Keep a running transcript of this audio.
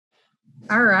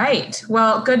All right.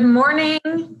 Well, good morning,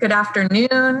 good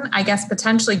afternoon, I guess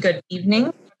potentially good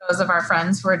evening for those of our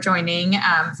friends who are joining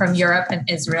from Europe and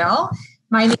Israel.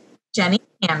 My name is Jenny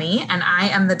Hammy, and I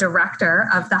am the director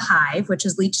of the Hive, which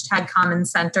is Leichtag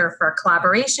Commons Center for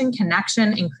Collaboration,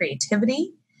 Connection, and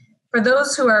Creativity. For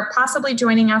those who are possibly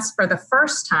joining us for the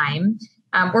first time,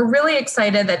 we're really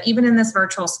excited that even in this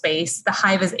virtual space, the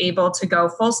Hive is able to go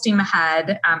full steam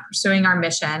ahead pursuing our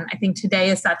mission. I think today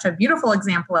is such a beautiful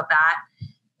example of that,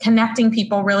 connecting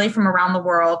people really from around the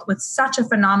world with such a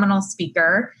phenomenal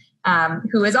speaker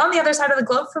who is on the other side of the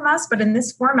globe from us, but in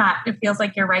this format, it feels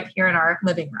like you're right here in our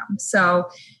living room. So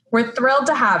we're thrilled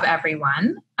to have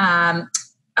everyone. A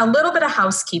little bit of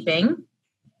housekeeping.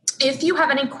 If you have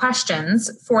any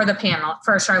questions for the panel,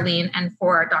 for Charlene and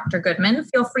for Dr. Goodman,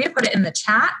 feel free to put it in the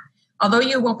chat. Although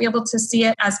you won't be able to see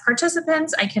it as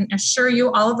participants, I can assure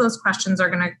you all of those questions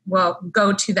will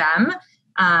go to them.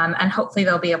 And hopefully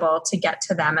they'll be able to get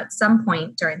to them at some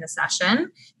point during the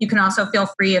session. You can also feel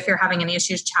free, if you're having any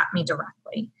issues, chat me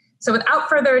directly. So without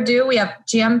further ado, we have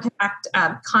jam-packed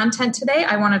content today.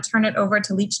 I want to turn it over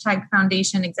to Leichtag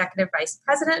Foundation Executive Vice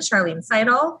President Charlene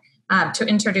Seidle to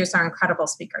introduce our incredible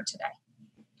speaker today.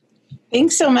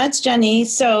 Thanks so much, Jenny.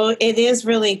 So it is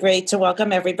really great to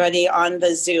welcome everybody on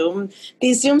the Zoom.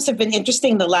 These Zooms have been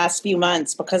interesting the last few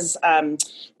months because I'm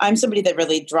somebody that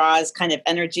really draws kind of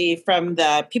energy from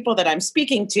the people that I'm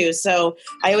speaking to. So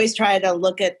I always try to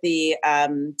look at the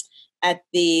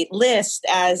list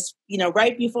as,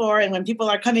 right before and when people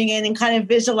are coming in and kind of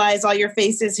visualize all your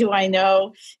faces who I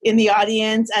know in the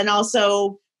audience, and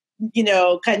also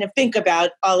kind of think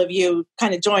about all of you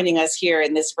kind of joining us here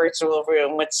in this virtual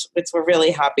room, which we're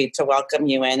really happy to welcome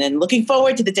you in, and looking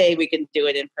forward to the day we can do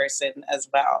it in person as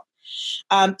well.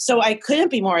 So I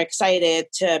couldn't be more excited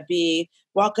to be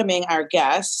welcoming our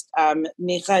guest,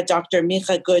 Dr.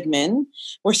 Micah Goodman.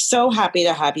 We're so happy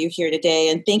to have you here today,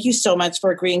 and thank you so much for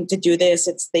agreeing to do this.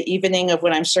 It's the evening of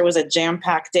what I'm sure was a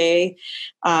jam-packed day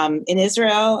in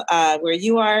Israel, where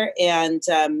you are, and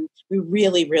we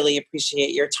really, really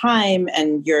appreciate your time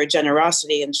and your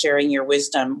generosity in sharing your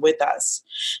wisdom with us.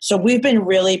 So we've been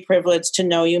really privileged to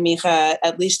know you, Micah,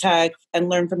 at Leichtag, and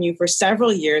learn from you for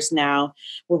several years now.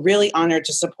 We're really honored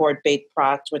to support Beit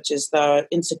Prat, which is the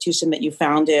institution that you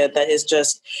founded that is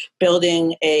just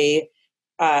building a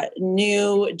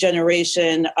new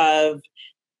generation of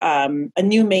a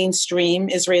new mainstream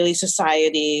Israeli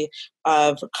society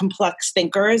of complex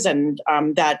thinkers, and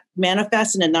that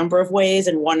manifests in a number of ways.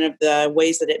 And one of the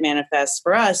ways that it manifests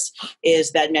for us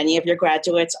is that many of your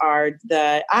graduates are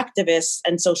the activists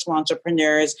and social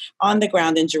entrepreneurs on the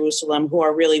ground in Jerusalem who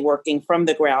are really working from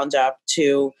the ground up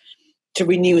to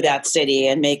renew that city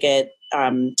and make it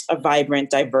a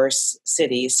vibrant, diverse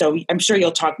city. So I'm sure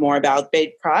you'll talk more about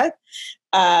Beit Prat.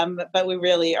 But we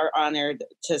really are honored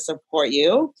to support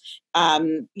you.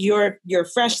 Your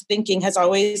fresh thinking has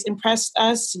always impressed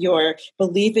us. Your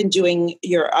belief in doing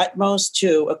your utmost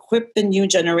to equip the new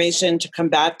generation to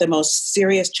combat the most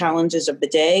serious challenges of the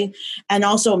day and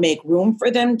also make room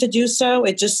for them to do so.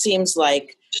 It just seems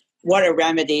like what a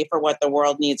remedy for what the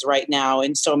world needs right now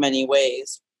in so many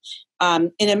ways.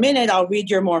 In a minute, I'll read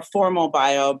your more formal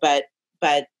bio, but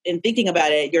in thinking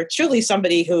about it, you're truly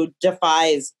somebody who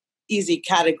defies easy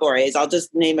categories. I'll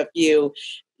just name a few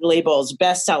labels: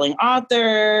 best-selling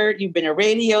author, you've been a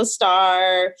radio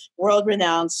star,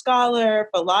 world-renowned scholar,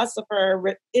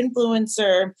 philosopher,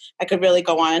 influencer. I could really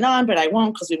go on and on, but I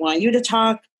won't because we want you to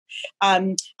talk.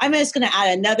 I'm just going to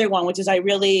add another one, which is I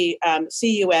really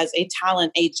see you as a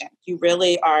talent agent. You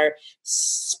really are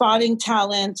spotting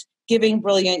talent, giving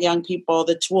brilliant young people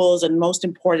the tools, and most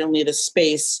importantly, the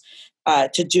space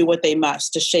to do what they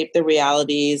must, to shape the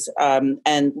realities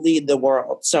and lead the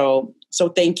world. So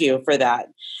thank you for that.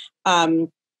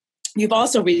 You've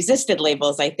also resisted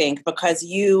labels, I think, because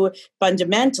you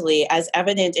fundamentally, as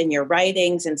evident in your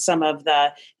writings and some of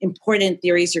the important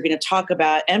theories you're going to talk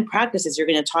about and practices you're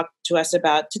going to talk to us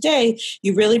about today,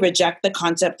 you really reject the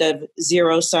concept of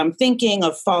zero-sum thinking,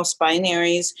 of false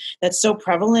binaries that's so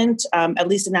prevalent, at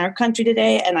least in our country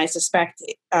today, and I suspect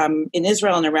in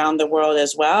Israel and around the world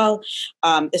as well,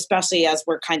 especially as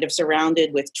we're kind of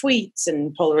surrounded with tweets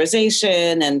and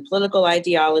polarization and political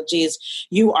ideologies.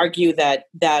 You argue that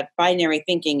binary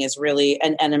thinking is really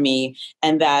an enemy,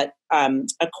 and that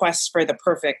a quest for the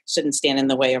perfect shouldn't stand in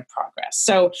the way of progress.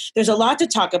 So there's a lot to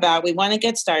talk about. We want to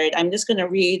get started. I'm just going to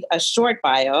read a short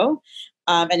bio.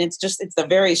 And it's a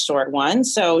very short one.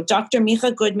 So Dr.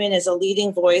 Micah Goodman is a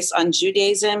leading voice on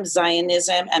Judaism,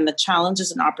 Zionism, and the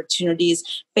challenges and opportunities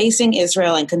facing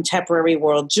Israel and contemporary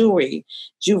world Jewry.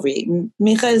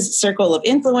 Micah's circle of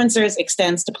influencers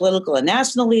extends to political and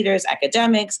national leaders,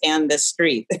 academics, and the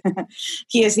street.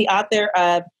 He is the author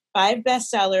of 5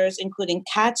 bestsellers, including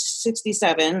Catch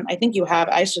 67. I think you have,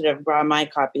 I should have brought my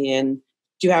copy in.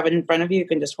 Do you have it in front of you? You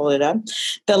can just hold it up.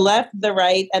 The Left, the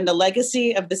Right, and the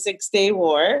Legacy of the Six-Day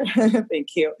War. Thank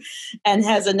you. And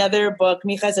has another book.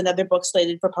 Micah has another book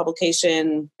slated for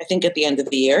publication, I think, at the end of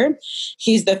the year.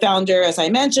 He's the founder, as I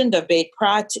mentioned, of Beit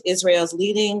Prat, Israel's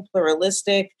leading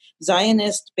pluralistic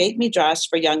Zionist Beit Midrash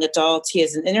for young adults. He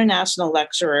is an international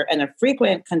lecturer and a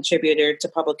frequent contributor to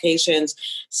publications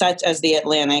such as The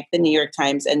Atlantic, The New York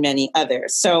Times, and many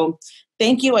others. So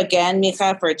thank you again,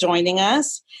 Micah, for joining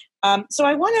us. So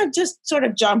I want to just sort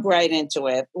of jump right into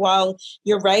it. While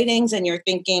your writings and your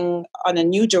thinking on a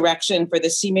new direction for the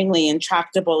seemingly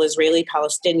intractable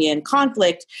Israeli-Palestinian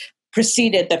conflict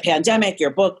preceded the pandemic,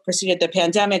 your book preceded the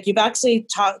pandemic, you've actually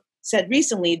said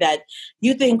recently that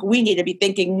you think we need to be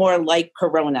thinking more like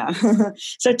Corona.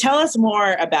 So tell us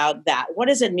more about that. What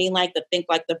does it mean to think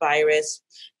like the virus?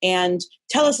 And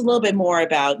tell us a little bit more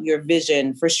about your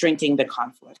vision for shrinking the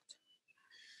conflict.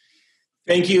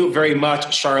 Thank you very much,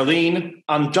 Charlene.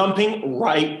 I'm jumping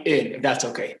right in, if that's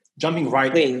okay. Jumping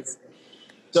right in.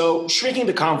 So shrinking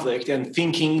the conflict and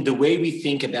thinking the way we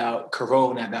think about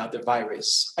Corona, about the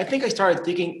virus, I think I started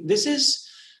thinking this is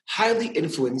highly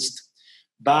influenced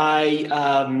by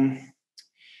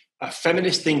a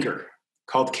feminist thinker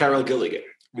called Carol Gilligan,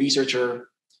 researcher,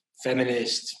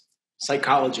 feminist,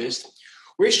 psychologist,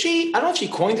 where I don't know if she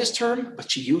coined this term,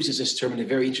 but she uses this term in a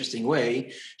very interesting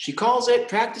way. She calls it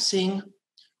practicing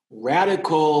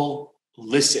radical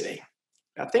listening.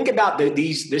 Now think about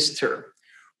this term,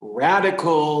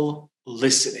 radical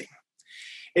listening.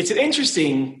 It's an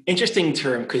interesting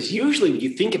term because usually when you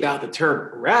think about the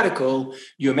term radical,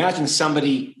 you imagine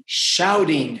somebody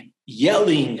shouting,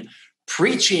 yelling,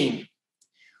 preaching.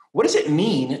 What does it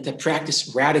mean to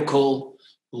practice radical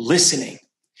listening?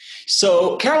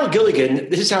 So Carol Gilligan,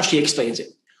 this is how she explains it.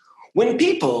 When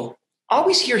people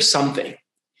always hear something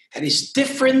that is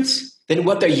different than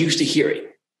what they're used to hearing,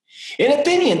 an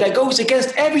opinion that goes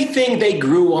against everything they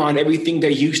grew on, everything they're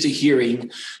used to hearing.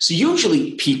 So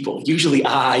usually the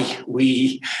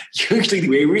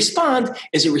way we respond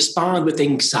is we respond with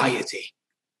anxiety.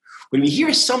 When we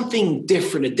hear something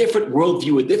different, a different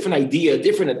worldview, a different idea, a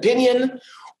different opinion,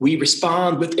 we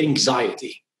respond with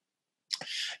anxiety.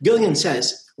 Gilligan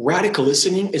says radical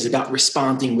listening is about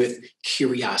responding with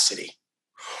curiosity.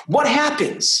 What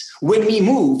happens when we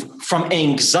move from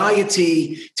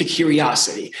anxiety to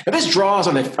curiosity? Now, this draws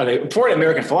on an important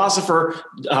American philosopher,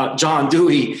 John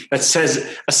Dewey, that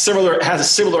has a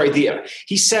similar idea.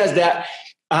 He says that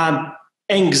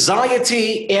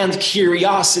anxiety and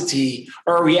curiosity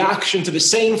are a reaction to the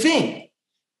same thing,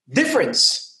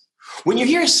 difference. When you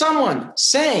hear someone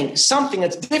saying something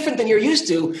that's different than you're used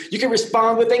to, you can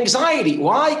respond with anxiety.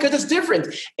 Why? Because it's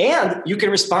different. And you can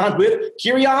respond with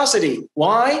curiosity.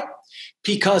 Why?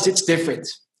 Because it's different.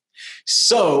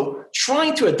 So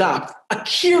trying to adopt a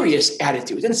curious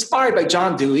attitude, inspired by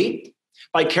John Dewey,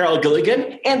 by Carol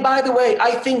Gilligan, and by the way,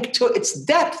 I think to its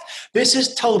depth, this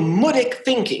is Talmudic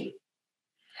thinking.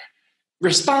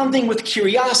 Responding with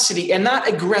curiosity and not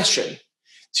aggression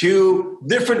to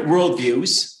different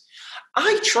worldviews.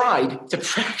 I tried to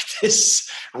practice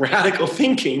radical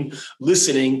thinking,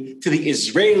 listening to the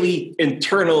Israeli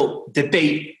internal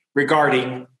debate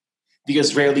regarding the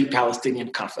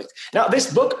Israeli-Palestinian conflict. Now,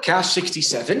 this book, Catch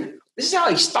 67, this is how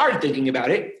I started thinking about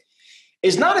it,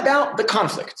 is not about the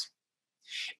conflict.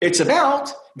 It's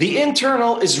about the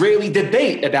internal Israeli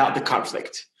debate about the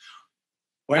conflict.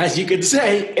 Whereas you could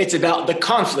say it's about the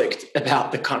conflict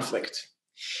about the conflict.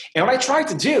 And what I tried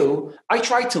to do, I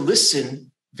tried to listen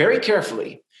very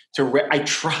carefully. I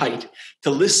tried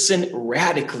to listen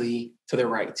radically to the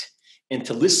right and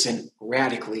to listen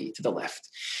radically to the left.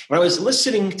 When I was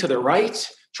listening to the right,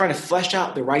 trying to flesh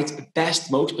out the right's best,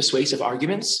 most persuasive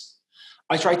arguments,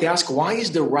 I tried to ask, why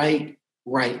is the right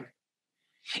right?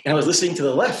 And I was listening to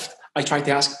the left. I tried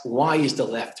to ask, why is the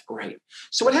left right?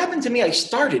 So what happened to me, I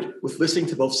started with listening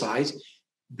to both sides,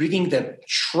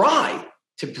 try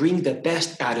to bring the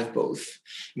best out of both,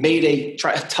 made a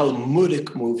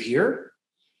Talmudic move here.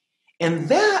 And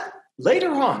that later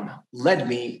on led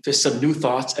me to some new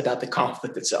thoughts about the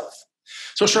conflict itself.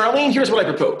 So Charlene, here's what I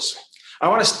propose. I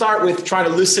want to start with trying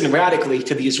to listen radically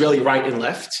to the Israeli right and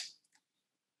left,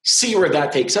 see where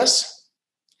that takes us.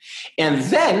 And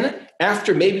then,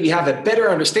 after maybe we have a better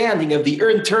understanding of the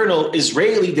internal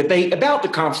Israeli debate about the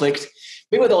conflict,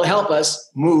 maybe they'll help us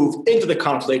move into the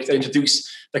conflict and introduce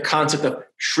the concept of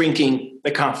shrinking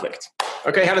the conflict.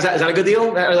 Okay, is that a good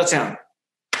deal? How does that sound?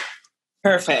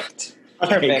 Perfect.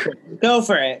 Okay, Perfect. Go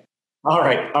for it. All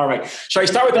right. Shall I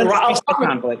start with the right?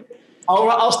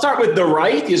 I'll start with the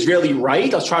right, the Israeli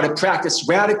right. I'll try to practice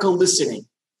radical listening.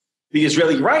 The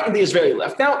Israeli right and the Israeli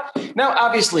left. Now,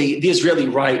 obviously, the Israeli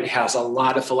right has a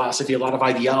lot of philosophy, a lot of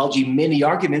ideology, many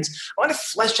arguments. I want to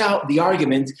flesh out the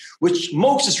argument which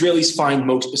most Israelis find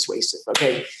most persuasive,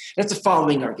 okay? That's the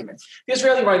following argument. The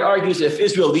Israeli right argues if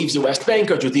Israel leaves the West Bank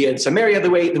or Judea and Samaria, the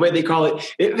way they call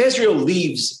it, if Israel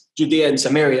leaves Judea and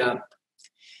Samaria,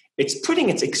 it's putting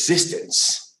its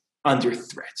existence under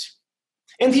threat.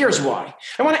 And here's why.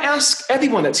 I want to ask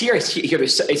everyone that's here. I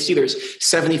see there's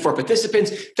 74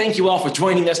 participants. Thank you all for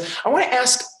joining us. I want to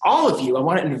ask all of you, I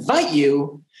want to invite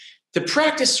you to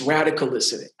practice radical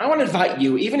listening. I want to invite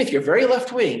you, even if you're very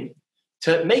left-wing,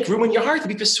 to make room in your heart to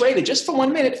be persuaded just for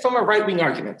 1 minute from a right-wing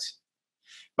argument.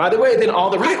 By the way, then all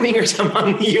the right-wingers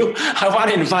among you, I want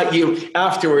to invite you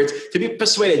afterwards to be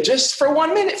persuaded just for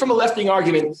 1 minute from a left-wing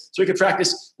argument so we can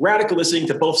practice radical listening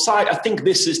to both sides. I think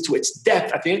this is to its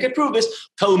depth. I think I can prove this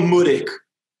Talmudic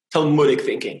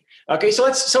thinking. Okay, so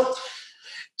one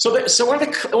of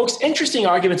the most interesting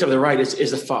arguments of the right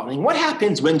is the following. What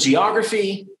happens when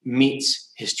geography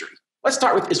meets history? Let's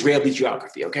start with Israeli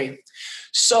geography, okay?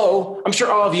 So I'm sure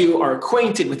all of you are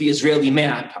acquainted with the Israeli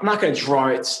map. I'm not going to draw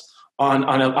it on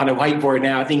a whiteboard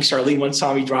now. I think Charlene once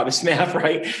saw me draw this map,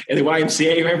 right? In the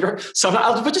YMCA, remember? So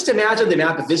but just imagine the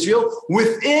map of Israel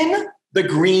within the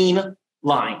green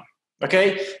line,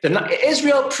 okay?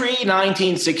 Israel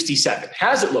pre-1967. How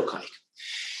does it look like?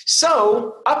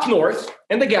 So up north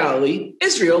in the Galilee,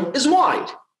 Israel is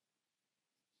wide.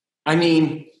 I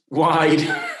mean, wide,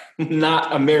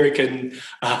 not American,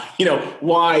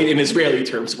 wide in Israeli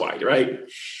terms, wide, right?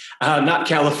 Not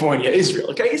California,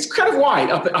 Israel, okay? It's kind of wide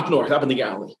up north, up in the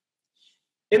Galilee.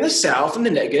 In the south, in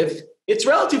the Negev, it's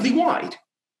relatively wide.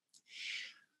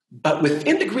 But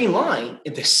within the green line,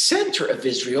 in the center of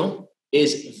Israel,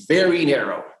 is very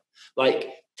narrow, like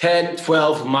 10,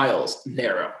 12 miles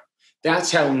narrow.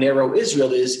 That's how narrow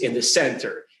Israel is in the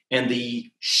center and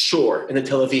the shore in the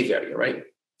Tel Aviv area, right?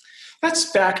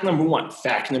 That's fact number one.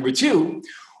 Fact number two,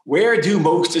 where do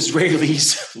most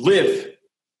Israelis live?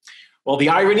 Well, the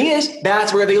irony is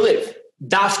that's where they live.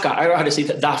 Dafka, I don't know how to say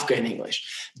Dafka in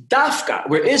English. Dafka,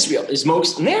 where Israel is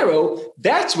most narrow,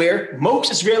 that's where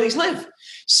most Israelis live.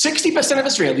 60% of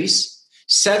Israelis,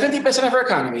 70% of our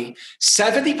economy,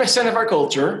 70% of our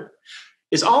culture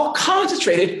is all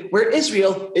concentrated where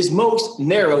Israel is most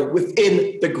narrow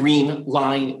within the green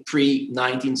line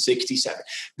pre-1967.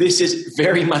 This is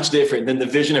very much different than the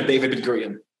vision of David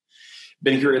Ben-Gurion.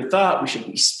 Ben-Gurion thought we should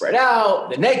be spread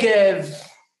out, the Negev.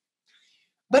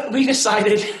 But we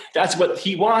decided that's what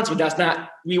he wants, but that's not,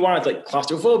 we want like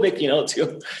claustrophobic,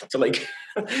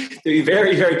 to be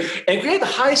very, very, and create the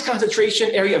highest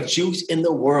concentration area of Jews in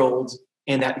the world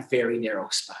in that very narrow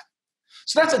spot.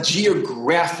 So that's a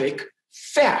geographic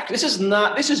fact. This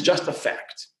is just a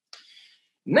fact.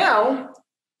 Now,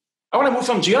 I want to move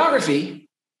from geography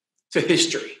to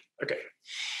history. Okay.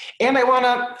 And I want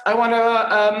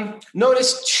to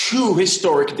notice two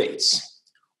historic dates.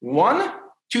 One,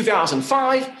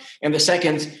 2005, and the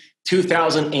second,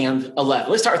 2011.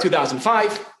 Let's start with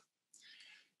 2005.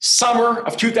 Summer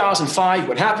of 2005,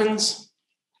 what happens?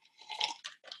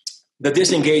 The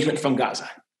disengagement from Gaza.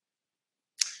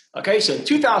 Okay, so in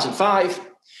 2005,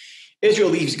 Israel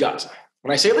leaves Gaza.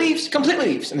 When I say leaves, completely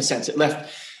leaves, in a sense. It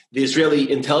left the Israeli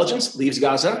intelligence, leaves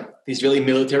Gaza, the Israeli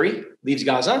military leaves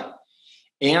Gaza,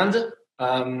 and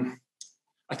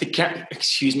I think,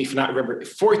 excuse me for not remembering,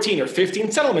 14 or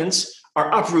 15 settlements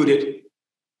are uprooted.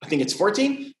 I think it's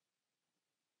 14.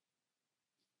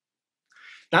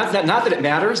 Not that it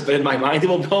matters, but in my mind it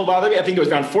will bother me. I think it was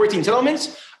around 14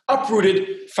 settlements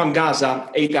uprooted from Gaza,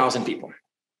 8,000 people.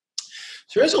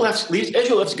 So Israel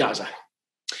left Gaza.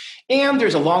 And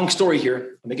there's a long story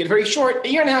here. I'll make it very short. A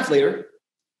year and a half later,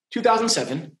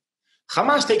 2007,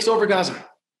 Hamas takes over Gaza.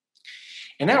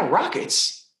 And now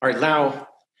rockets are now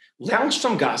launched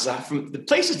from Gaza, from the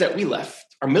places that we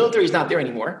left. Our military is not there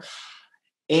anymore.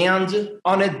 And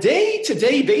on a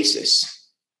day-to-day basis,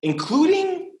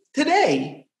 including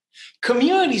today,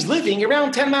 communities living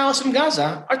around 10 miles from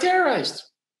Gaza are terrorized.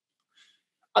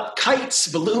 Kites,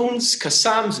 balloons,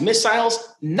 Qassams, missiles,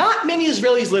 not many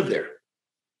Israelis live there.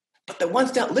 But the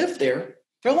ones that live there,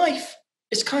 their life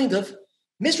is kind of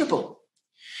miserable.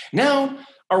 Now,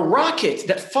 a rocket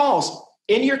that falls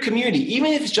in your community,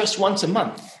 even if it's just once a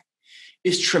month,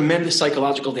 is tremendous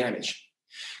psychological damage.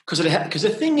 Because the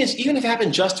thing is, even if it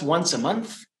happened just once a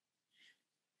month,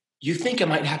 you think it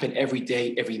might happen every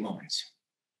day, every moment.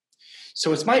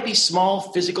 So it might be small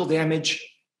physical damage,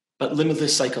 but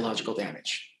limitless psychological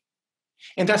damage.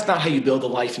 And that's not how you build a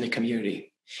life in a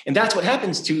community. And that's what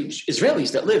happens to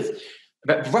Israelis that live,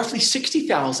 about roughly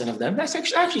 60,000 of them, that's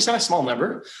actually it's not a small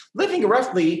number, living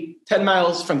roughly 10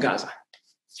 miles from Gaza.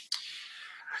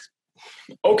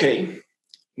 Okay,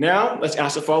 now let's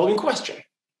ask the following question.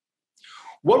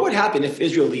 What would happen if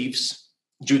Israel leaves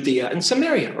Judea and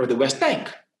Samaria, or the West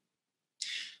Bank?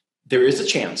 There is a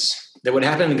chance that what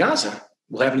happened in Gaza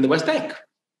will happen in the West Bank.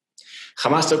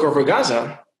 Hamas took over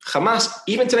Gaza. Hamas,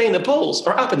 even today in the polls,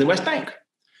 are up in the West Bank.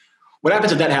 What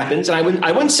happens if that happens? And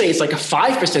I wouldn't say it's like a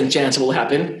 5% chance it will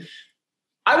happen.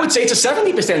 I would say it's a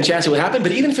 70% chance it would happen,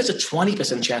 but even if it's a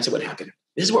 20% chance it would happen,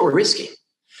 this is what we're risking.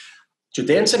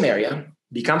 Judea and Samaria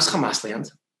becomes Hamas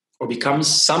land, or becomes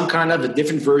some kind of a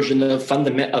different version of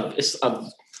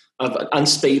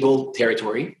unstable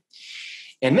territory.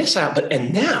 And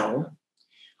now,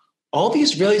 all the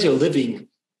Israelis are living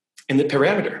in the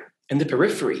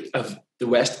periphery of the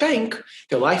West Bank.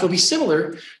 Their life will be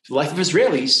similar to the life of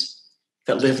Israelis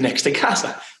that live next to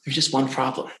Gaza. There's just one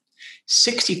problem.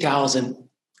 60,000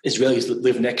 Israelis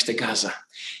live next to Gaza.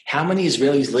 How many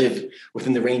Israelis live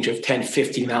within the range of 10,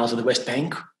 15 miles of the West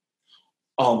Bank?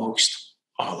 Almost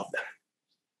all of them.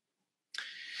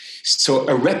 So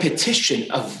a repetition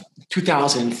of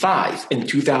 2005 and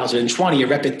 2020, a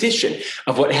repetition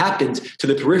of what happened to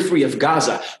the periphery of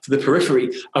Gaza, to the periphery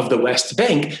of the West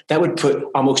Bank, that would put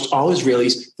almost all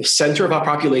Israelis, the center of our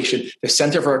population, the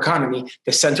center of our economy,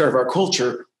 the center of our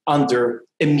culture, under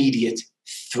immediate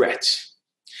threat.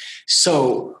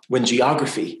 So when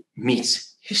geography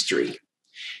meets history,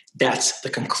 that's the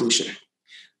conclusion.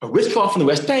 A withdrawal from the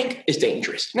West Bank is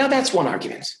dangerous. Now that's one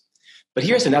argument. But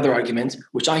here's another argument,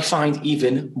 which I find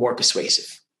even more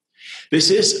persuasive. This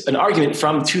is an argument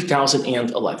from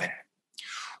 2011.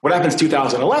 What happens in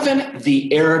 2011?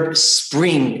 The Arab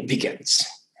Spring begins.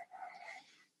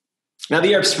 Now,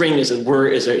 the Arab Spring is a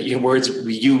word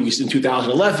we used in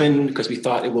 2011 because we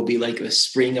thought it will be like the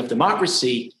spring of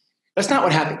democracy. That's not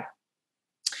what happened.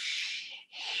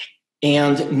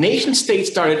 And nation states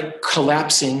started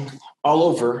collapsing all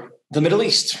over the Middle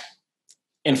East.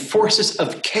 And forces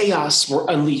of chaos were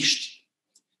unleashed,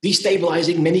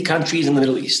 destabilizing many countries in the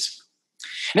Middle East.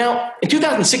 Now, in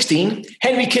 2016,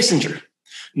 Henry Kissinger,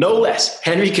 no less,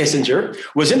 Henry Kissinger,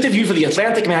 was interviewed for the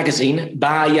Atlantic magazine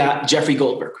by Jeffrey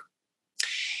Goldberg.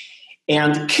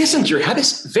 And Kissinger had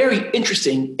this very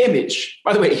interesting image.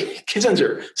 By the way,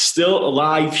 Kissinger, still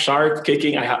alive, sharp,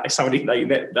 kicking. I saw somebody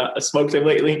that smoked him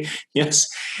lately. Yes.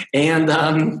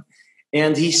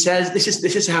 And he says, this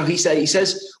is how he said, he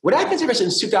says, what happens ever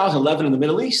since 2011 in the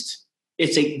Middle East,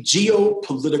 it's a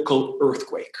geopolitical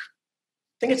earthquake.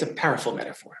 I think it's a powerful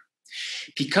metaphor.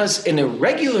 Because in a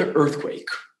regular earthquake,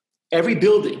 every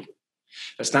building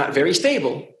that's not very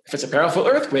stable, if it's a powerful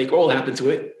earthquake, what will happen to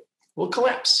it? Will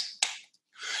collapse.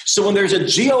 So when there's a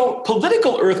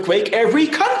geopolitical earthquake, every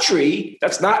country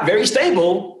that's not very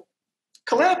stable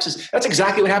collapses. That's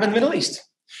exactly what happened in the Middle East.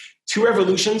 2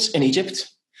 revolutions in Egypt.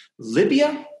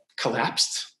 Libya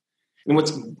collapsed.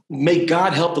 And may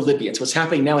God help the Libyans. What's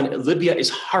happening now in Libya is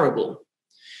horrible.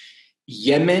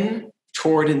 Yemen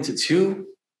tore it into 2.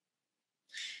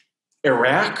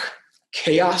 Iraq,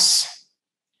 chaos.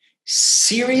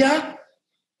 Syria,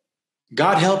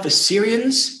 God help the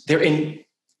Syrians. They're in,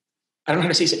 I don't know how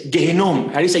to say it, Gehenom.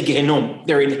 How do you say Gehenom?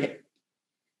 They're in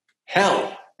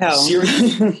hell.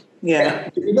 Syria. Yeah.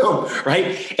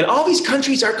 Right? And all these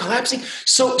countries are collapsing.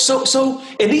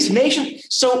 And these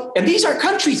nations, and these are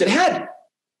countries that had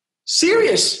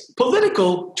serious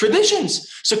political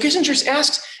traditions. So Kissinger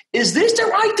asks, is this the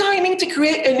right timing to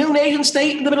create a new nation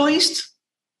state in the Middle East?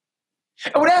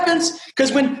 And what happens?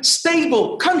 Because when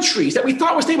stable countries that we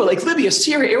thought were stable, like Libya,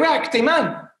 Syria, Iraq,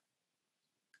 Taiwan,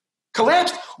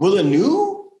 collapsed, will a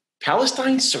new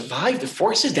Palestine survive the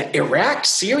forces that Iraq,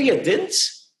 Syria didn't?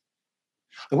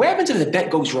 What happens if the bet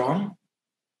goes wrong?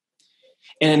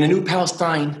 And in the new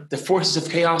Palestine, the forces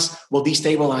of chaos will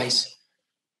destabilize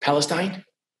Palestine?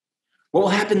 What will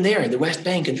happen there in the West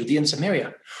Bank and Judea and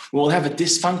Samaria? We'll have a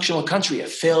dysfunctional country, a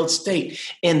failed state.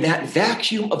 In that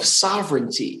vacuum of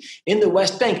sovereignty in the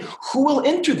West Bank, who will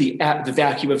enter the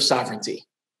vacuum of sovereignty?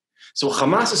 So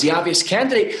Hamas is the obvious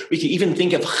candidate. We can even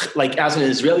think of, like, as an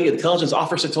Israeli intelligence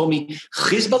officer told me,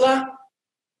 Hezbollah,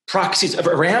 proxies of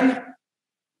Iran,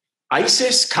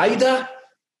 ISIS, Qaeda.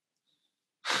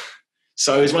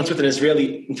 So I was once with an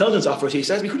Israeli intelligence officer. He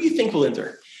says to me, who do you think will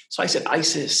enter? So I said,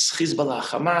 ISIS, Hezbollah,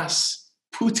 Hamas,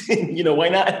 Putin, why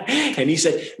not? And he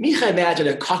said, Micah, imagine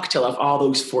a cocktail of all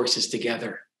those forces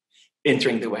together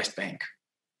entering the West Bank.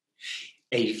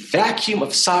 A vacuum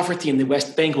of sovereignty in the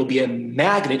West Bank will be a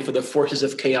magnet for the forces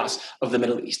of chaos of the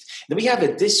Middle East. Then we have a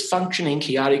dysfunctioning,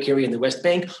 chaotic area in the West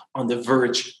Bank on the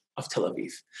verge of Tel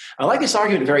Aviv. I like this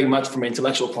argument very much from an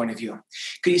intellectual point of view.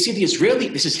 Because you see,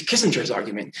 this is Kissinger's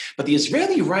argument, but the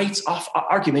Israeli rights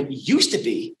argument used to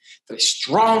be that a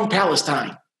strong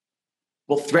Palestine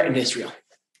will threaten Israel.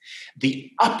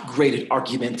 The upgraded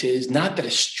argument is not that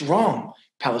a strong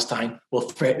Palestine will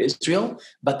threaten Israel,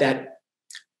 but that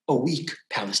a weak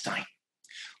Palestine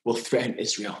will threaten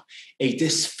Israel. A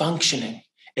dysfunctioning,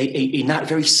 a not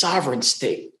very sovereign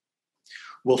state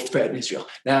will threaten Israel.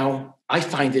 Now, I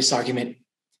find this argument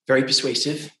very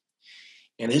persuasive,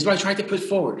 and this is what I tried to put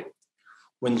forward.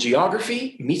 When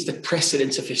geography meets the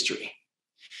precedents of history,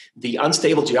 the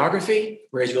unstable geography,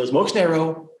 where Israel is most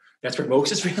narrow, that's where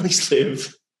most Israelis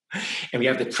live, and we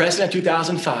have the precedent of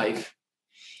 2005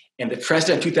 and the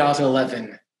precedent of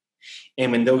 2011,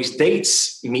 and when those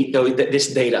dates meet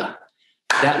this data,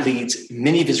 that leads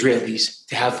many of Israelis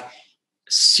to have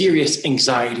serious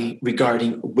anxiety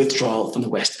regarding withdrawal from the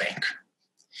West Bank.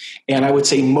 And I would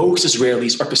say most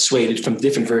Israelis are persuaded from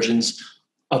different versions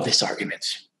of this argument.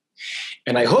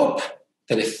 And I hope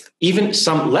that if even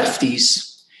some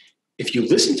lefties, if you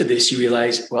listen to this, you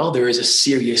realize, well, there is a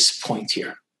serious point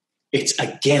here. It's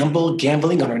a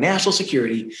gambling on our national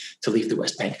security to leave the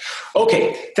West Bank.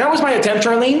 Okay, that was my attempt,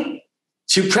 Charlene,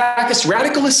 to practice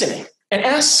radical listening and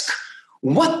ask,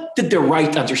 what did the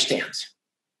right understand?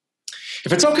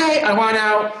 If it's okay, I want to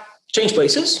now change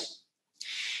places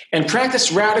and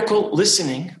practice radical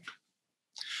listening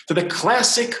to the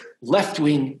classic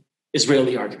left-wing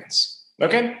Israeli arguments.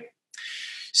 Okay?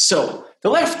 So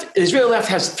the Israeli left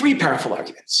has three powerful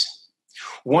arguments.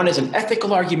 One is an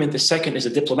ethical argument, the second is a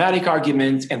diplomatic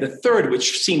argument, and the third,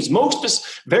 which seems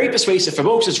very persuasive for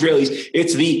most Israelis,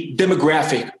 it's the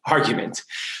demographic argument.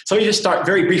 So let me just start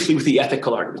very briefly with the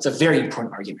ethical argument. It's a very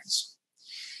important argument.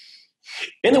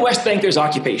 In the West Bank, there's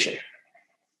occupation.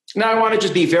 Now, I want to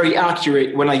just be very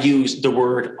accurate when I use the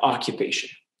word occupation.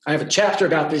 I have a chapter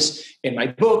about this in my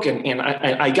book, and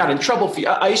I got in trouble for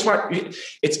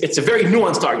it's a very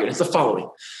nuanced argument. It's the following.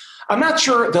 I'm not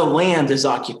sure the land is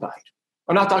occupied.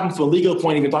 I'm not talking from a legal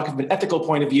point of view, I'm talking from an ethical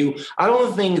point of view. I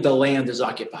don't think the land is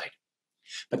occupied,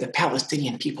 but the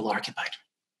Palestinian people are occupied.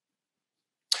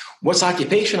 What's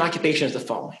occupation? Occupation is the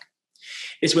following.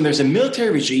 It's when there's a military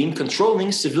regime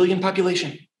controlling civilian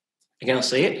population. Again, I'll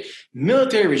say it.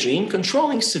 Military regime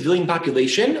controlling civilian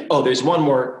population. Oh, there's one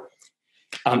more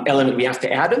element we have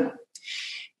to add.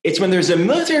 It's when there's a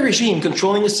military regime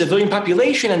controlling the civilian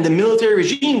population and the military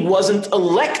regime wasn't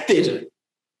elected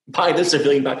by the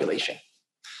civilian population.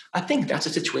 I think that's a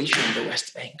situation in the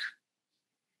West Bank.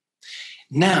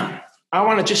 Now, I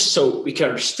want to just so we can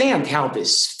understand how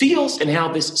this feels and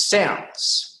how this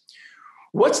sounds.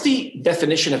 What's the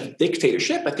definition of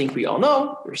dictatorship? I think we all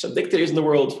know there are some dictators in the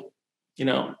world,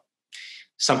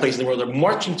 some places in the world are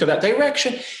marching to that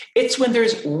direction. It's when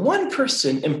there's one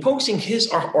person imposing his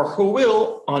or her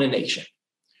will on a nation,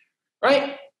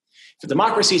 right? If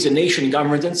democracy is a nation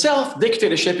governs itself,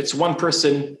 dictatorship, it's one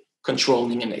person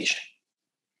controlling a nation.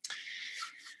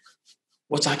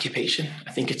 What's occupation?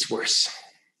 I think it's worse.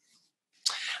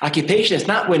 Occupation is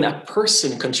not when a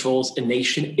person controls a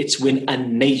nation, it's when a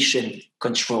nation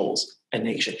controls a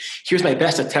nation. Here's my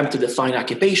best attempt to define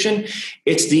occupation.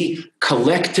 It's the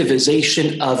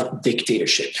collectivization of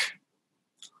dictatorship.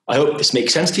 I hope this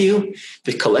makes sense to you.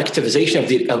 The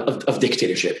collectivization of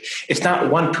dictatorship. It's not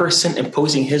one person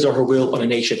imposing his or her will on a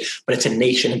nation, but it's a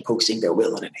nation imposing their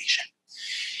will on a nation.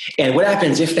 And what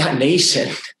happens if that nation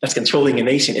that's controlling a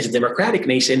nation is a democratic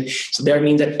nation? So that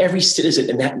means that every citizen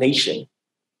in that nation,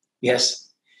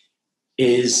 yes,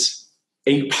 is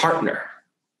a partner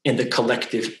in the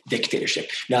collective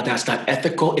dictatorship. Now, that's not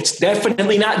ethical. It's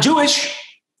definitely not Jewish.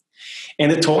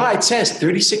 And the Torah, it says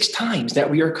 36 times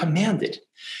that we are commanded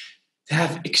to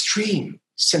have extreme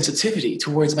sensitivity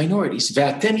towards minorities.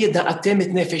 You're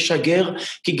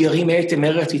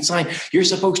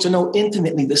supposed to know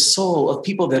intimately the soul of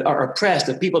people that are oppressed,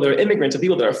 of people that are immigrants, of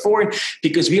people that are foreign,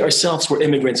 because we ourselves were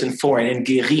immigrants and foreign and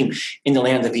gerim in the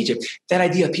land of Egypt. That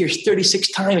idea appears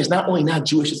 36 times. It's not only not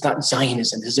Jewish, it's not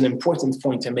Zionism. This is an important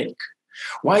point to make.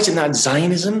 Why is it not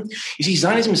Zionism? You see,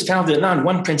 Zionism is founded not on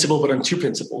one principle, but on two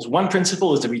principles. One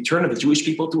principle is the return of the Jewish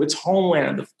people to its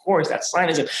homeland. Of course, that's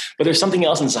Zionism. But there's something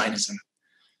else in Zionism.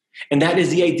 And that is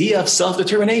the idea of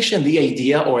self-determination, the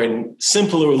idea, or in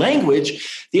simpler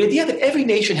language, the idea that every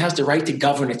nation has the right to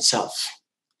govern itself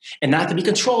and not to be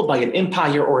controlled by an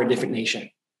empire or a different nation.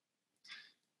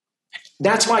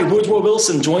 That's why Woodrow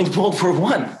Wilson joined World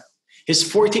War I. His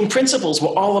 14 principles were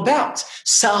all about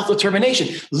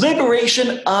self-determination,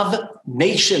 liberation of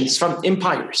nations from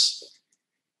empires.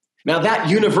 Now, that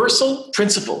universal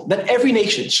principle that every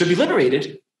nation should be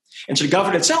liberated and should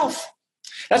govern itself,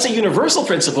 that's a universal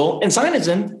principle, and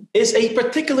Zionism is a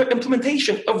particular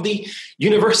implementation of the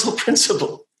universal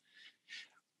principle,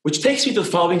 which takes me to the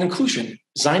following conclusion.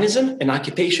 Zionism and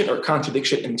occupation are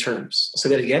contradiction in terms. I'll say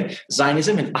that again.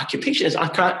 Zionism and occupation is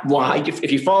why,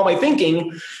 if you follow my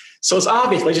thinking, so it's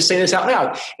obvious. Let's just say this out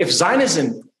loud. If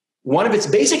Zionism, one of its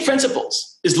basic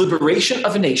principles is liberation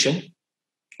of a nation,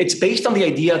 it's based on the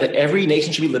idea that every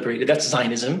nation should be liberated. That's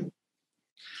Zionism.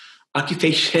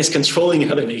 Occupation is controlling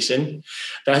another nation.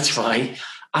 That's why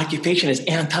occupation is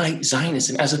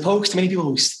anti-Zionism, as opposed to many people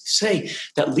who say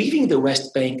that leaving the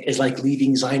West Bank is like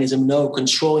leaving Zionism. No,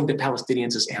 controlling the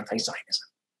Palestinians is anti-Zionism.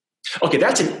 Okay,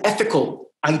 that's an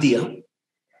ethical idea,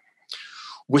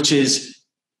 which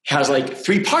has like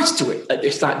three parts to it.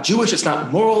 It's not Jewish, it's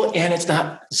not moral, and it's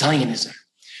not Zionism.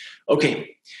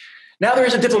 Okay, now there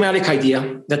is a diplomatic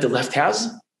idea that the left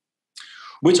has,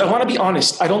 which I want to be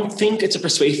honest, I don't think it's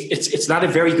it's not a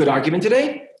very good argument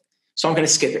today, so I'm going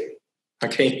to skip it.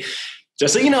 Okay,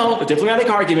 just so you know, the diplomatic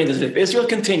argument is that if Israel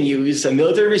continues a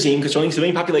military regime controlling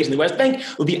civilian population in the West Bank,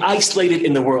 will be isolated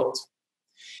in the world.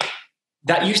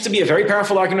 That used to be a very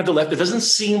powerful argument of the left. It doesn't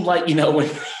seem like,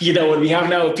 when we have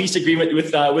now a peace agreement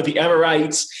with the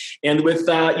Emirates and with,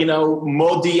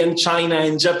 Modi and China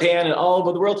and Japan and all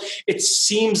over the world, it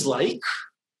seems like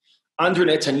under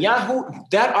Netanyahu,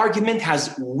 that argument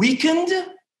has weakened.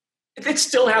 It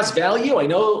still has value. I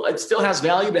know it still has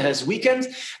value, but it has weakened.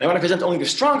 I want to present only the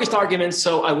strongest arguments.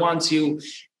 So I want to,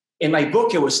 in my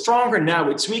book, it was stronger.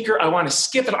 Now it's weaker. I want to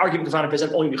skip an argument because I want to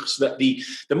present only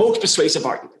the most persuasive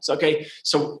arguments. Okay.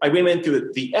 So I went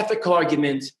into the ethical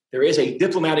argument. There is a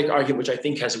diplomatic argument, which I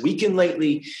think has weakened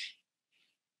lately.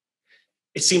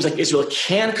 It seems like Israel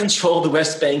can control the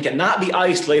West Bank and not be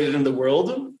isolated in the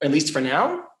world, at least for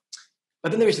now.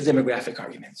 But then there's the demographic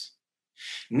argument.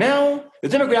 Now, the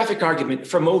demographic argument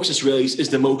for most Israelis is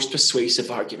the most persuasive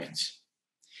argument.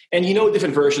 And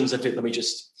different versions of it.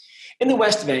 In the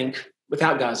West Bank,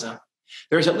 without Gaza,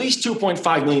 there's at least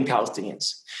 2.5 million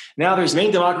Palestinians. Now, there's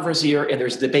main demographers here, and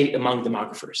there's debate among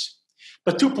demographers.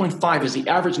 But 2.5 is the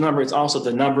average number. It's also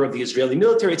the number of the Israeli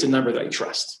military. It's a number that I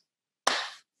trust.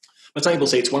 But some people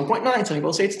say it's 1.9. Some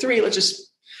people say it's 3. Let's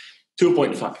just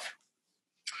 2.5.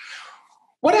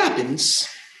 What happens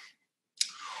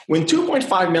when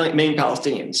 2.5 million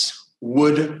Palestinians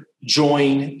would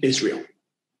join Israel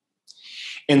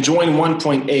and join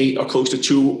 1.8 or close to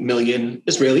 2 million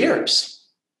Israeli Arabs?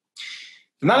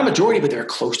 They're not a majority, but they're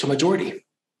close to a majority.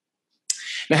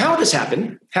 Now, how would this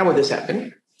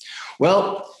happen?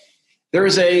 Well, there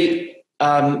is a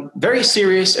very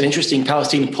serious and interesting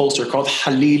Palestinian pollster called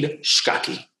Halil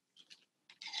Shkaki.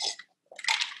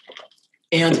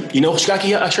 And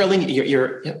Shkaki,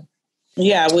 Charlene,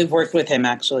 Yeah, we've worked with him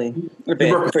actually a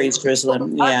bit for East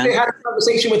Jerusalem. Yeah, I had a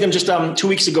conversation with him just 2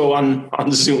 weeks ago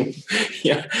on Zoom.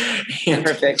 Yeah,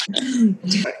 perfect.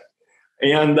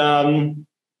 And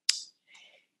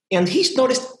he's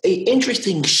noticed an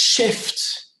interesting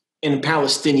shift in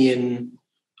Palestinian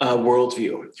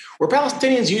worldview, where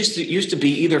Palestinians used to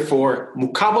be either for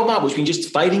mukawama, which means just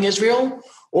fighting Israel,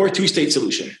 or a two-state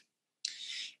solution.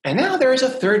 And now there is a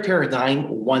third paradigm,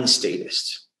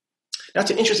 one-statist. That's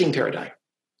an interesting paradigm.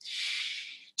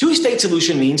 Two-state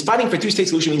solution means, fighting for two-state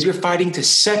solution means we're fighting to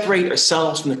separate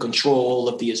ourselves from the control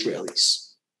of the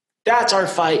Israelis. That's our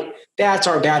fight. That's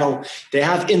our battle. They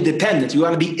have independence. We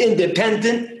want to be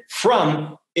independent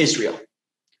from Israel.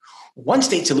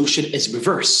 One-state solution is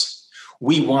reverse.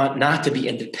 We want not to be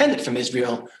independent from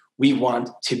Israel. We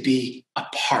want to be a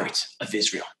part of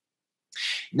Israel.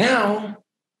 Now,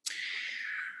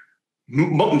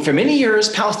 for many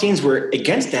years, Palestinians were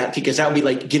against that because that would be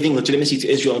like giving legitimacy to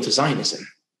Israel and to Zionism.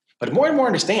 But more and more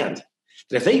understand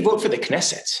that if they vote for the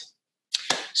Knesset,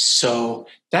 so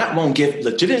that won't give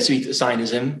legitimacy to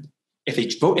Zionism. If they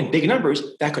vote in big numbers,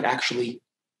 that could actually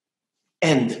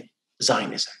end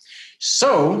Zionism.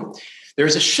 So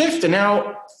there's a shift, and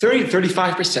now 30 to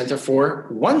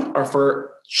 35% are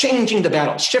for changing the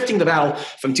battle, shifting the battle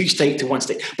from two-state to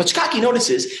one-state. But Shkaki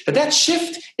notices that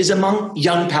shift is among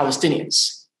young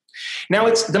Palestinians. Now,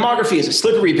 demography is a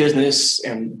slippery business,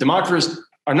 and demographers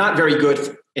are not very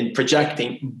good in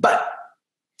projecting, but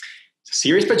it's a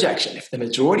serious projection if the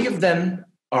majority of them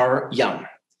are young.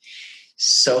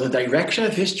 So the direction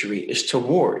of history is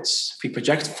towards, if we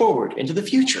project forward into the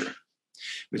future,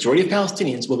 majority of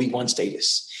Palestinians will be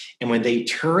one-statist. And when they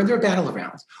turn their battle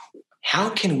around, how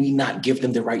can we not give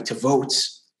them the right to vote?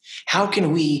 How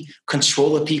can we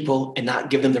control the people and not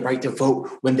give them the right to vote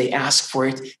when they ask for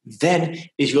it? Then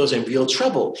Israel's in real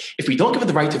trouble. If we don't give them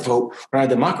the right to vote, we're not a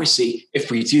democracy.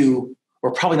 If we do,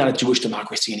 we're probably not a Jewish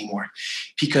democracy anymore,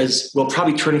 because we'll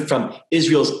probably turn from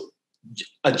Israel's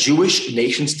a Jewish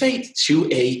nation state to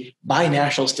a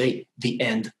binational state, the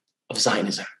end of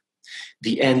Zionism,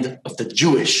 the end of the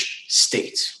Jewish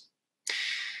state.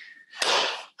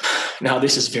 Now,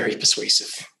 this is very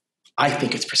persuasive. I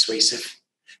think it's persuasive.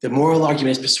 The moral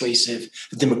argument is persuasive.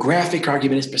 The demographic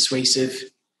argument is persuasive.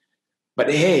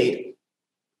 But hey,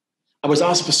 I was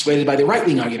also persuaded by the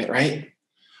right-wing argument, right?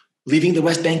 Leaving the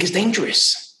West Bank is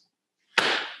dangerous.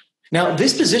 Now,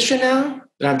 this position now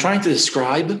that I'm trying to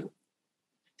describe,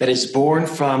 that is born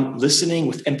from listening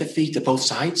with empathy to both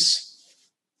sides,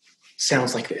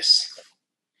 sounds like this.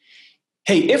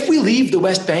 Hey, if we leave the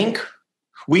West Bank,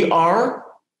 we are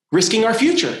risking our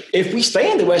future. If we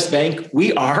stay in the West Bank,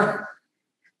 we are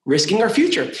risking our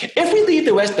future. If we leave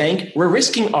the West Bank, we're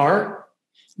risking our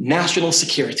national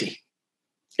security.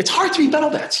 It's hard to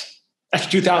rebuttal that after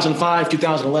 2005,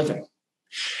 2011.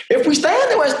 If we stay in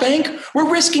the West Bank,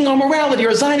 we're risking our morality,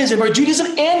 our Zionism, our Judaism,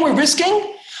 and we're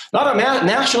risking not our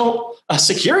national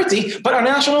security, but our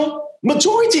national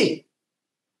majority.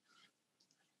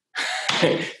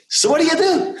 So what do you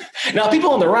do? Now,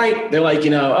 people on the right, they're like,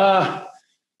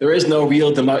 there is no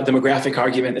real demographic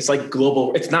argument. It's like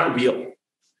global. It's not real.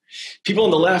 People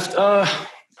on the left,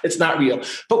 it's not real.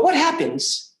 But what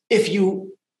happens if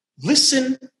you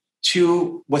listen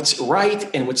to what's right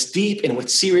and what's deep and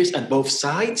what's serious on both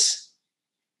sides?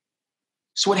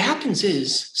 So what happens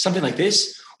is something like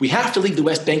this. We have to leave the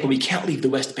West Bank, but we can't leave the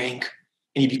West Bank.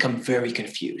 And you become very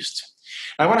confused.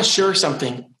 I want to share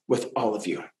something with all of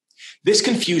you. This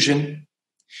confusion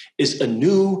is a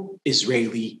new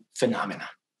Israeli phenomenon.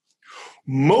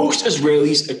 Most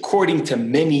Israelis, according to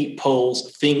many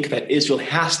polls, think that Israel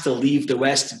has to leave the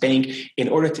West Bank in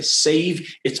order to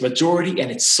save its majority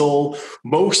and its soul.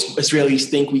 Most Israelis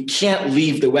think we can't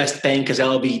leave the West Bank because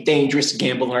that'll be dangerous,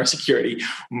 gamble on our security.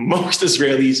 Most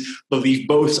Israelis believe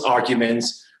both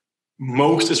arguments.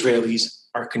 Most Israelis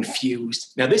are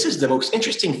confused. Now, this is the most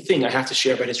interesting thing I have to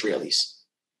share about Israelis,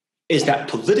 is that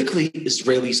politically,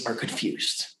 Israelis are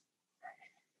confused.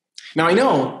 Now, I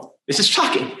know this is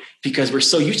shocking because we're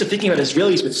so used to thinking about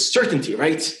Israelis with certainty,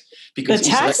 right? Because the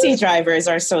taxi drivers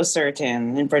are so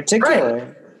certain in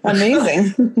particular. Right.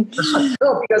 Amazing.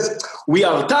 No, because we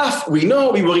are tough. We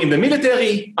know we were in the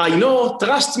military. I know,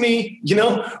 trust me,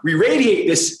 we radiate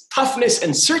this toughness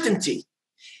and certainty.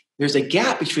 There's a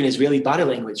gap between Israeli body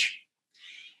language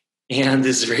and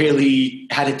Israeli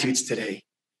attitudes today.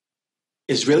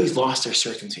 Israelis lost their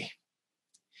certainty.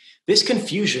 This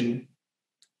confusion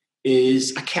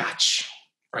is a catch,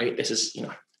 right? This is,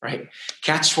 right?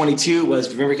 Catch 22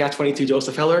 was, remember Catch 22,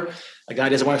 Joseph Heller? A guy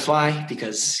doesn't want to fly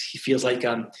because he feels like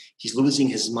he's losing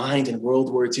his mind in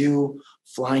World War II,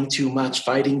 flying too much,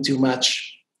 fighting too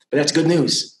much. But that's good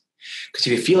news, because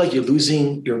if you feel like you're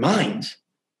losing your mind,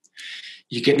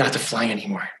 you get not to fly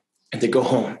anymore and to go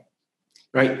home,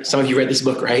 right? Some of you read this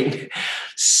book, right?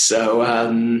 So,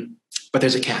 but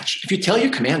there's a catch. If you tell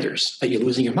your commanders that you're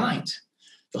losing your mind,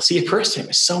 they'll see a person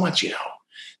with so much,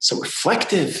 so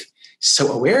reflective,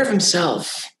 so aware of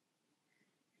himself,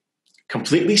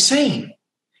 completely sane.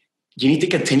 You need to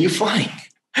continue flying.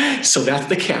 So that's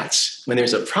the catch. When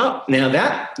there's a problem, now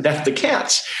that's the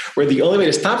catch, where the only way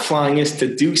to stop flying is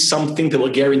to do something that will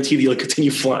guarantee that you'll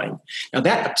continue flying. Now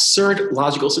that absurd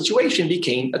logical situation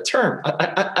became a term,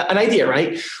 an idea,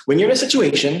 right? When you're in a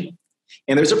situation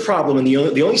and there's a problem and the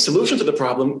only solution to the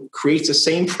problem creates the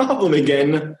same problem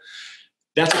again,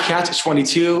 that's a catch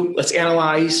 22. Let's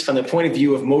analyze from the point of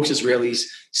view of most Israelis.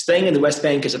 Staying in the West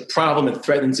Bank is a problem that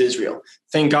threatens Israel.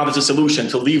 Thank God there's a solution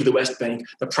to leave the West Bank.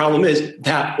 The problem is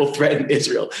that will threaten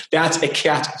Israel. That's a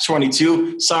catch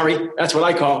 22. Sorry, that's what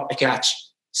I call a catch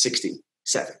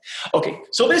 67. Okay,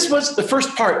 so this was the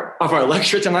first part of our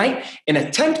lecture tonight, an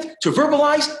attempt to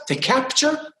verbalize, to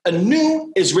capture a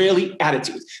new Israeli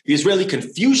attitude, the Israeli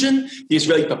confusion, the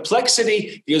Israeli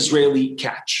perplexity, the Israeli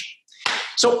catch.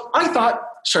 So I thought,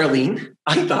 Charlene,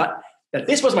 that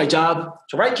this was my job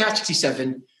to write Catch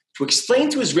 67, to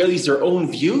explain to Israelis their own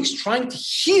views, trying to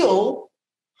heal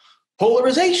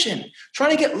polarization, trying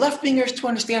to get left-wingers to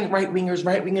understand right-wingers,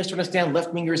 right-wingers to understand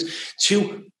left-wingers,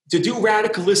 to do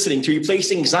radical listening, to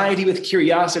replace anxiety with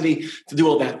curiosity, to do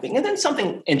all that thing. And then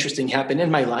something interesting happened in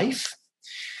my life.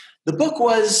 The book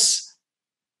was,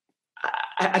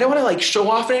 I don't want to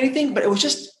show off or anything, but it was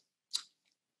just,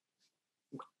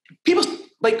 people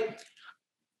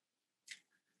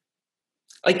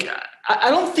I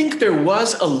don't think there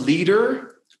was a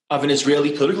leader of an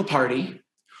Israeli political party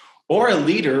or a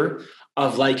leader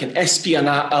of like an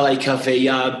espionage, like of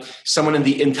a someone in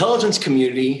the intelligence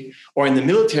community or in the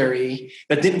military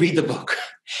that didn't read the book.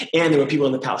 And there were people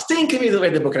in the Palestinian community that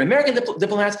read the book and American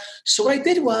diplomats. So what I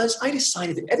did was I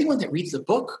decided that everyone that reads the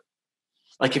book,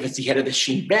 like if it's the head of the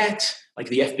Shin Bet, like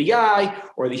the FBI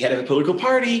or the head of a political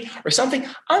party or something,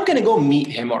 I'm going to go meet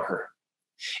him or her.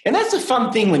 And that's a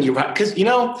fun thing when you write, because,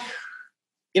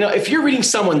 if you're reading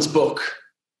someone's book,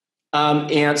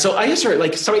 and so I just heard,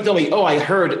 like somebody told me, I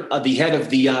heard the head of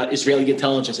the Israeli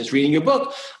intelligence is reading your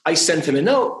book. I sent him a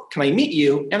note. Can I meet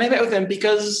you? And I met with him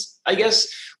because I guess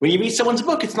when you read someone's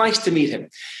book, it's nice to meet him.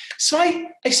 So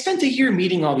I spent a year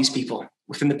meeting all these people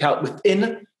within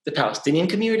the Palestinian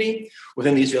community,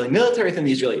 within the Israeli military, within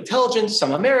the Israeli intelligence,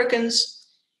 some Americans.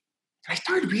 I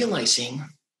started realizing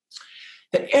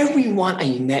that everyone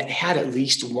I met had at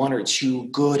least one or two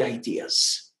good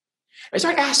ideas. I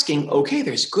started asking, okay,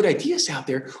 there's good ideas out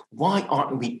there. Why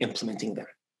aren't we implementing them?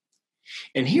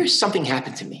 And here's something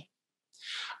happened to me.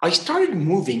 I started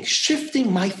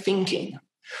shifting my thinking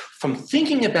from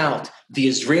thinking about the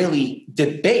Israeli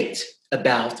debate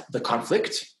about the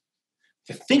conflict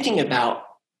to thinking about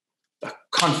the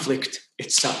conflict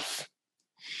itself.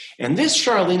 And this,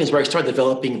 Charlene, is where I started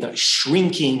developing the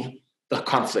shrinking the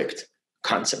conflict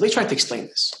concept. Let me try to explain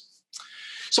this.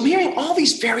 So I'm hearing all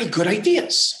these very good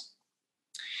ideas.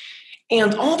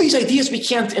 And all these ideas we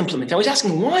can't implement. I was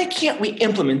asking, why can't we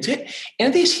implement it?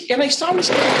 And I saw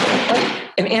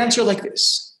an answer like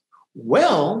this.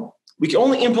 Well, we can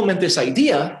only implement this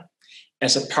idea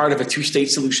as a part of a two-state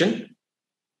solution.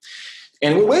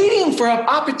 And we're waiting for an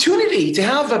opportunity to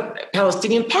have a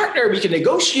Palestinian partner. We can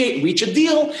negotiate, reach a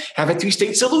deal, have a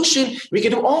two-state solution. We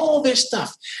can do all this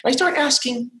stuff. And I start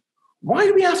asking, why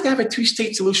do we have to have a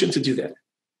two-state solution to do that?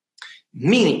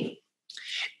 Meaning,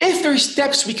 if there are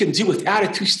steps we can do without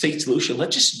a two-state solution,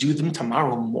 let's just do them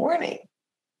tomorrow morning.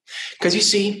 Because you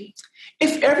see,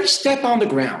 if every step on the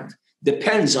ground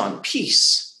depends on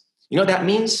peace, you know what that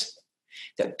means?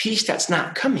 That peace that's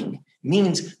not coming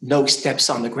means no steps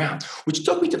on the ground, which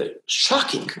took me to the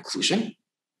shocking conclusion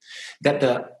that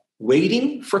the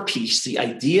waiting for peace, the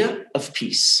idea of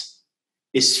peace,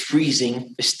 is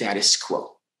freezing the status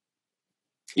quo.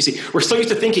 You see, we're so used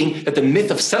to thinking that the myth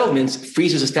of settlements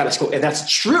freezes the status quo, and that's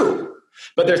true,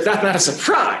 but that's not a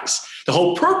surprise. The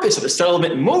whole purpose of the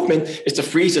settlement movement is to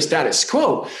freeze the status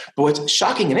quo. But what's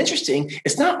shocking and interesting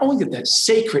is not only the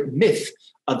sacred myth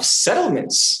of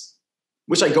settlements,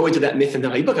 which I go into that myth in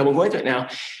my book, I won't go into it now,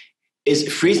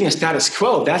 is freezing the status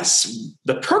quo. That's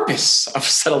the purpose of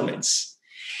settlements.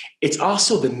 It's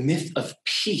also the myth of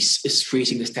peace is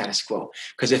freezing the status quo.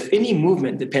 Because if any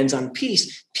movement depends on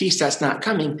peace, peace that's not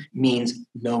coming means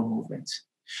no movement.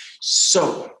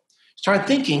 So start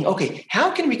thinking, okay,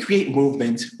 how can we create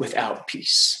movement without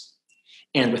peace?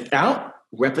 And without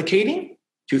replicating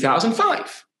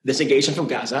 2005, this invasion from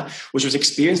Gaza, which was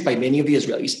experienced by many of the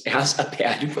Israelis as a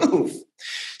bad move.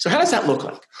 So how does that look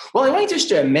like? Well, I want you just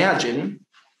to imagine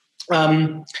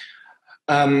the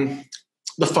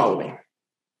following.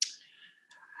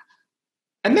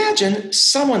 Imagine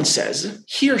someone says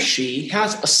he or she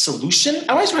has a solution.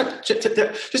 I always want just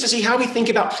to see how we think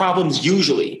about problems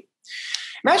usually.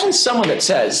 Imagine someone that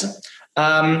says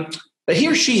that he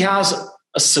or she has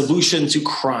a solution to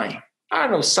crime. I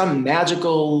don't know, some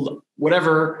magical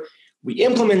whatever. We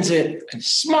implement it in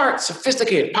smart,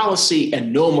 sophisticated policy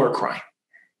and no more crime.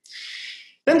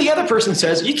 Then the other person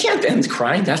says, you can't end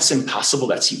crime. That's impossible.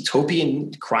 That's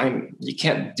utopian crime. You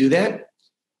can't do that.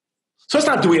 So let's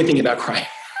not do anything about crime.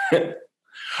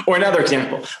 Or another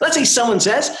example. Let's say someone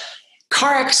says,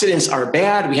 car accidents are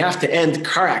bad. We have to end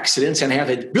car accidents and have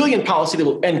a brilliant policy that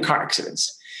will end car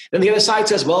accidents. Then the other side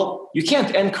says, well, you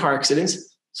can't end car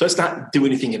accidents, so let's not do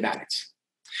anything about it.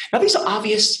 Now, these are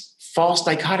obvious false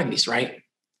dichotomies, right?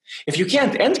 If you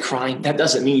can't end crime, that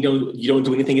doesn't mean you don't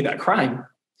do anything about crime.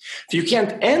 If you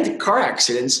can't end car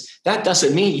accidents, that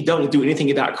doesn't mean you don't do anything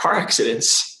about car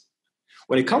accidents.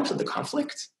 When it comes to the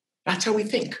conflict, that's how we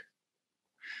think.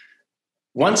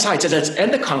 One side says, let's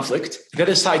end the conflict. The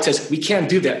other side says, we can't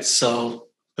do that, so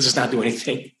let's just not do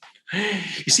anything.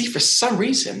 You see, for some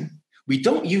reason, we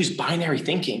don't use binary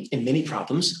thinking in many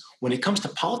problems. When it comes to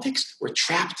politics, we're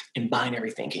trapped in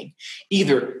binary thinking.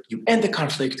 Either you end the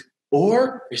conflict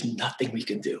or there's nothing we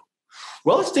can do.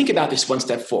 Well, let's think about this one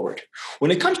step forward.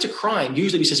 When it comes to crime,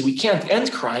 usually we say we can't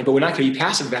end crime, but we're not going to be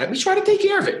passive about it. We try to take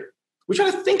care of it. We try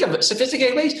to think of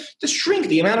sophisticated ways to shrink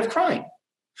the amount of crime.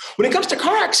 When it comes to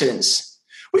car accidents,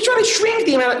 we try to shrink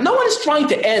the amount. No one is trying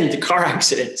to end car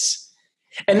accidents.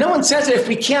 And no one says that if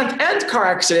we can't end car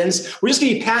accidents, we're just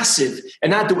going to be passive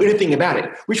and not do anything about it.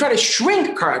 We try to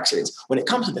shrink car accidents. When it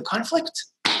comes to the conflict,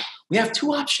 we have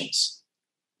two options.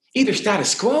 Either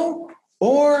status quo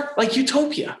or like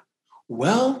utopia.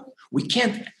 Well,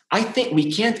 I think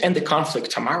we can't end the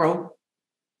conflict tomorrow.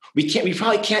 We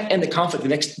probably can't end the conflict the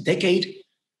next decade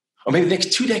or maybe the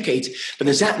next 2 decades. But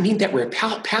does that mean that we're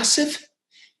passive?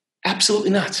 Absolutely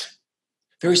not.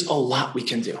 There's a lot we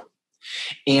can do.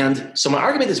 And so my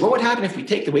argument is, what would happen if we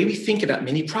take the way we think about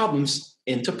many problems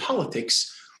into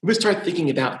politics? We would start thinking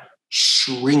about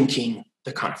shrinking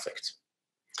the conflict.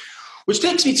 Which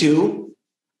takes me to,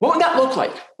 what would that look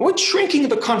like? What would shrinking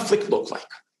the conflict look like?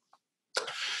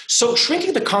 So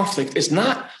shrinking the conflict is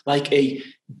not like a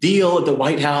deal at the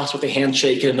White House with a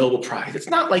handshake and a Nobel Prize. It's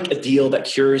not like a deal that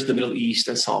cures the Middle East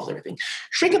and solves everything.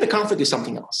 Shrinking the conflict is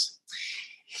something else.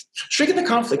 Shrinking the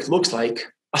conflict looks like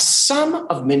a sum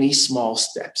of many small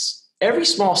steps. Every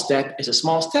small step is a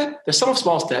small step. The sum of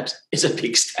small steps is a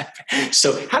big step.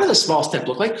 So how does a small step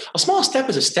look like? A small step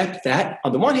is a step that,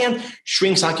 on the one hand,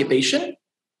 shrinks occupation, and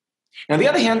on the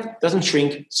other hand, doesn't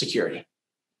shrink security.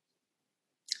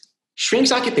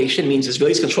 Shrinks occupation means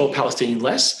Israelis control Palestinians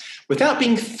less without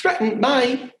being threatened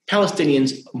by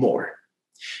Palestinians more.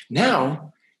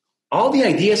 Now, all the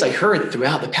ideas I heard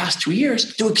throughout the past 2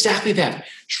 years do exactly that.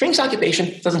 Shrinks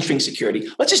occupation, doesn't shrink security.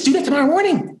 Let's just do that tomorrow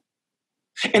morning.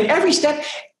 And every step,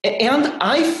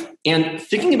 and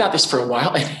thinking about this for a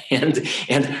while, and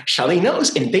Charlene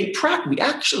knows, in Beit Prat, we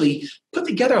actually put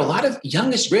together a lot of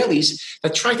young Israelis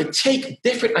that try to take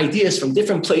different ideas from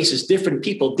different places, different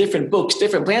people, different books,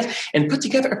 different plans, and put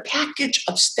together a package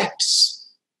of steps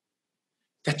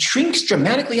that shrinks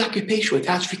dramatically occupation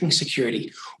without shrinking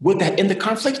security. Would that end the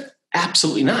conflict?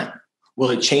 Absolutely not.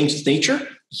 Will it change its nature?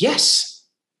 Yes.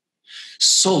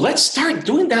 So let's start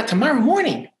doing that tomorrow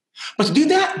morning. But to do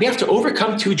that, we have to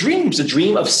overcome 2 dreams. The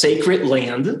dream of sacred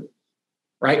land,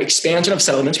 right? Expansion of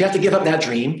settlements. We have to give up that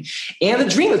dream. And the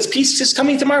dream that peace is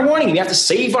coming tomorrow morning. We have to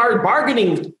save our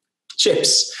bargaining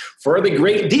chips for the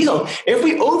great deal. If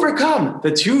we overcome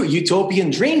the 2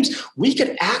 utopian dreams, we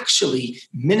can actually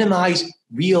minimize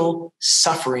real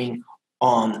suffering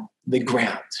on the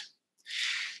ground.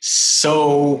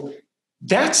 So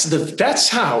that's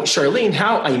how, Charlene,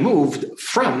 how I moved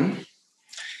from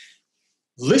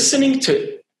listening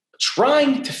to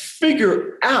trying to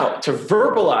figure out, to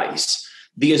verbalize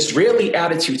the Israeli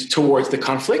attitude towards the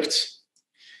conflict.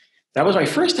 That was my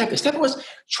first step. The step was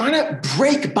trying to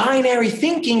break binary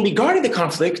thinking regarding the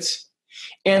conflict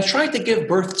and trying to give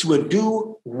birth to a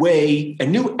new way, a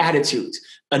new attitude,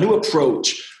 a new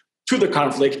approach to the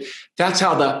conflict. That's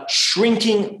how the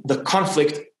shrinking the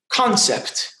conflict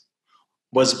concept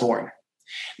was born.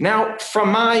 Now,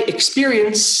 from my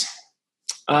experience,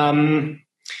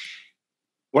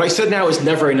 what I said now is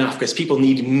never enough because people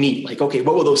need meat. Like, okay,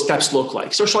 what will those steps look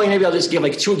like? So, Charlene, maybe I'll just give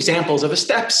like 2 examples of the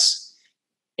steps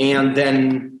and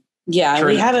then... Yeah,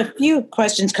 we have a few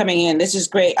questions coming in. This is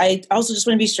great. I also just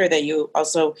want to be sure that you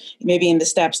also, maybe in the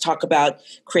steps, talk about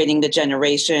creating the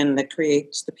generation that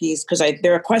creates the peace. Because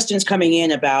there are questions coming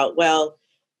in about, well,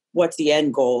 what's the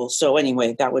end goal? So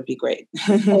anyway, that would be great.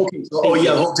 Okay.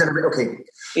 The whole generation. Okay.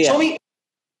 Yeah. Tell me...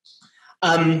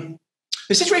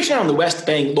 the situation on the West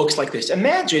Bank looks like this.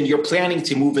 Imagine you're planning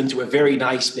to move into a very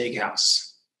nice big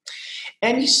house.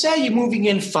 And you say you're moving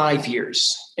in 5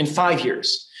 years.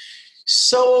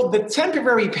 So the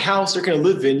temporary house you're going to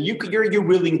live in, you're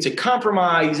willing to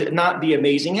compromise, not the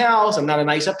amazing house and not a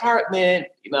nice apartment,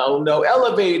 no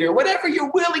elevator, whatever.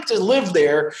 You're willing to live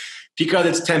there because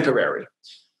it's temporary.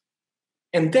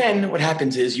 And then what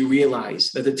happens is you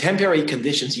realize that the temporary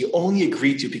conditions you only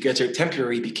agreed to because they're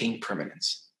temporary became permanent.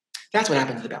 That's what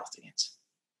happened to the Palestinians.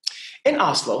 In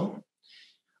Oslo,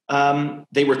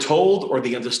 they were told or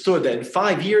they understood that in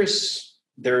 5 years,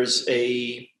 there is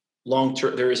a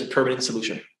permanent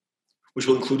solution, which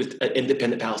will include an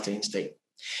independent Palestinian state.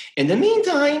 In the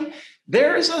meantime,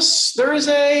 there is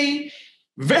a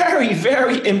very,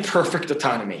 very imperfect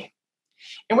autonomy.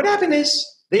 And what happened is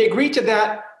they agreed to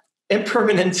that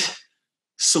impermanent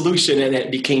solution and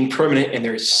it became permanent and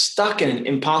they're stuck in an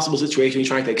impossible situation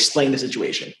trying to explain the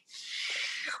situation.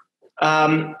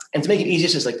 And to make it easier,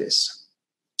 it's just like this.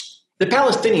 The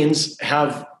Palestinians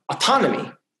have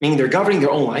autonomy, meaning they're governing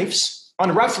their own lives,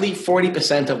 on roughly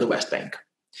 40% of the West Bank.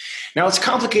 Now, it's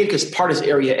complicated because part is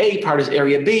Area A, part is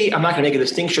Area B. I'm not going to make a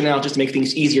distinction now just to make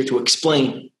things easier to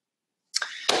explain.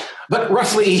 But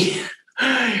roughly,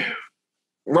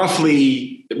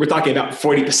 we're talking about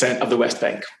 40% of the West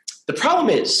Bank. The problem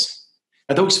is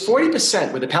that those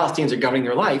 40% where the Palestinians are governing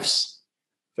their lives,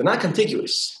 they're not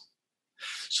contiguous.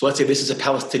 So let's say this is a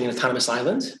Palestinian autonomous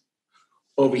island.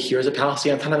 Over here is a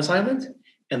Palestinian autonomous island.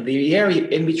 And the area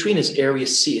in between is Area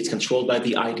C. It's controlled by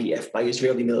the IDF, by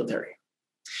Israeli military.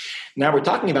 Now we're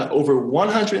talking about over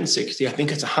 160, I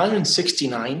think it's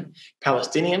 169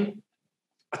 Palestinian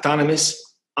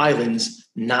autonomous islands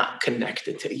not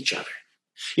connected to each other.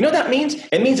 You know what that means?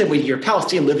 It means that when you're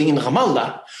Palestinian living in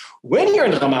Ramallah, when you're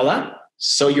in Ramallah,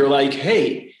 so you're like,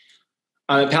 hey,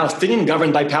 I'm a Palestinian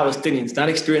governed by Palestinians, not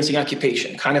experiencing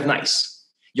occupation, kind of nice.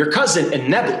 Your cousin in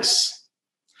Nablus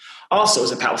also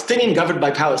is a Palestinian governed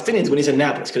by Palestinians when he's in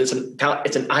Nablus, because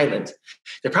it's an island.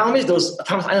 The problem is those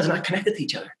autonomous islands are not connected to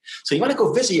each other. So you want to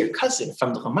go visit your cousin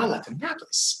from Ramallah to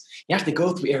Nablus. You have to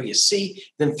go through Area C,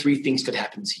 then three things could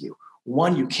happen to you.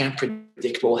 One, you can't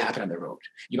predict what will happen on the road.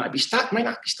 You might be stopped, might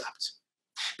not be stopped.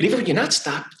 But even if you're not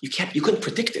stopped, you couldn't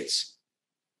predict it.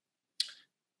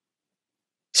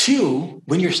 Two,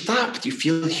 when you're stopped, you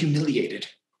feel humiliated.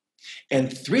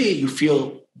 And three, you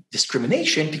feel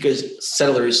discrimination because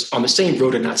settlers on the same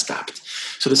road are not stopped.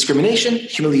 So discrimination,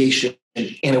 humiliation,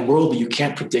 in a world where you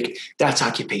can't predict, that's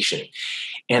occupation.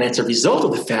 And it's a result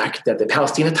of the fact that the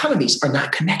Palestinian autonomies are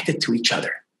not connected to each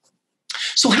other.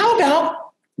 So how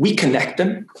about we connect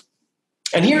them?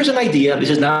 And here's an idea. This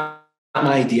is not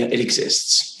my idea. It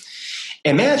exists.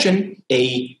 Imagine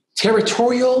a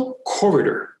territorial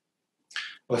corridor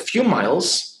of a few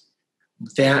miles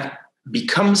that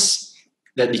becomes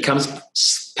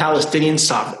Palestinian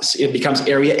sovereign. It becomes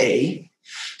Area A.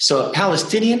 So a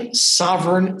Palestinian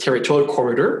sovereign territorial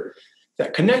corridor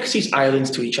that connects these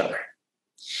islands to each other.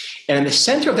 And in the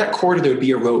center of that corridor, there would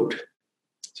be a road.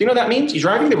 So you know what that means? You're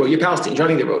driving the road. You're Palestinian,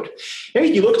 driving the road. Maybe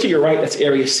you look to your right, that's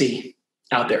Area C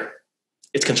out there.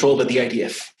 It's controlled by the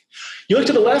IDF. You look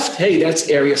to the left, hey, that's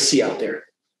Area C out there.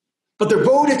 But the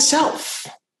road itself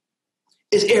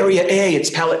is Area A.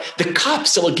 The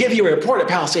cops that will give you a report are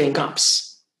Palestinian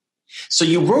cops. So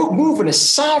you move in a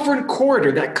sovereign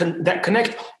corridor that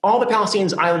connect all the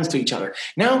Palestinian islands to each other.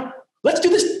 Now, let's do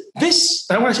this.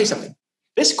 I want to say something.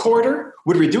 This corridor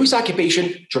would reduce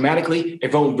occupation dramatically.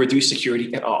 It won't reduce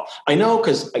security at all. I know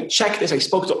because I checked this. I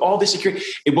spoke to all this security.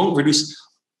 It won't reduce.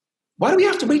 Why do we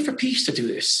have to wait for peace to do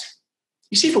this?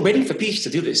 You see, if we're waiting for peace to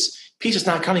do this, peace is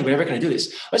not coming. We're never going to do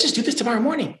this. Let's just do this tomorrow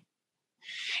morning.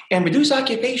 And reduce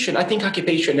occupation. I think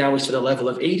occupation now is to the level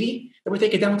of 80. Then we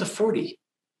take it down to 40.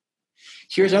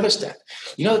 Here's another step.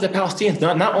 You know, the Palestinians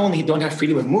not only don't have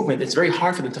freedom of movement, it's very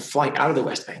hard for them to fly out of the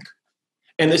West Bank.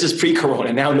 And this is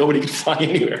pre-corona. Now nobody can fly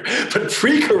anywhere. But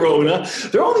pre-corona,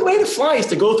 their only way to fly is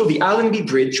to go through the Allenby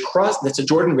Bridge, cross that's the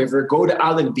Jordan River, go to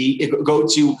Allenby, go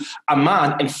to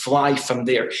Amman, and fly from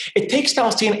there. It takes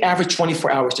Palestinian average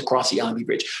 24 hours to cross the Allenby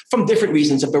Bridge from different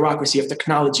reasons of bureaucracy, of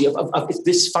technology, of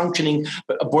dysfunctioning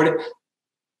border.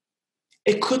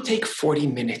 It could take 40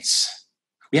 minutes.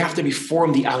 We have to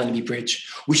reform the Allenby Bridge.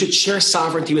 We should share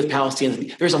sovereignty with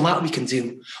Palestinians. There's a lot we can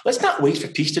do. Let's not wait for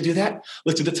peace to do that.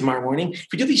 Let's do that tomorrow morning. If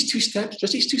we do these two steps,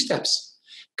 just these two steps,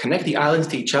 connect the islands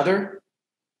to each other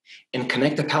and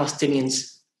connect the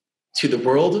Palestinians to the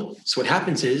world. So what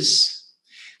happens is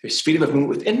there's freedom of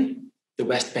movement within the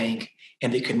West Bank,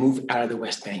 and they can move out of the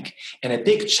West Bank. And a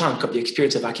big chunk of the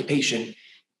experience of occupation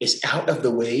is out of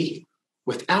the way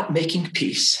without making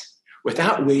peace,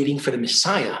 without waiting for the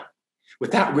Messiah,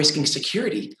 without risking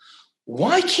security.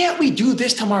 Why can't we do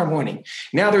this tomorrow morning?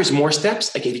 Now there's more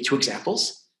steps. I gave you two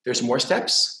examples. There's more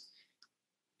steps.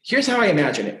 Here's how I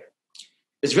imagine it.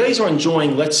 Israelis are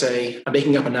enjoying, let's say, I'm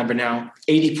making up a number now,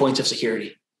 80 points of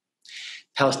security.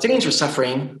 Palestinians are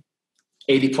suffering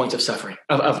 80 points of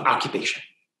occupation.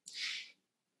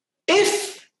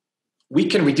 If we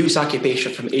can reduce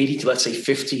occupation from 80 to, let's say,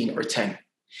 15 or 10, and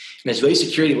Israeli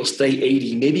security will stay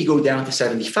 80, maybe go down to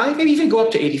 75, maybe even go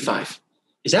up to 85.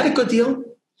 Is that a good deal?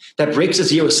 That breaks a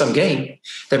zero-sum game,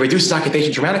 that reduces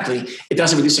occupation dramatically. It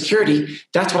doesn't reduce security.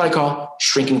 That's what I call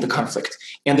shrinking the conflict.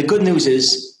 And the good news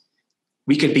is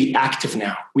we could be active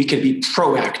now. We could be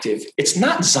proactive. It's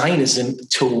not Zionism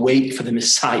to wait for the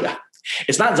Messiah.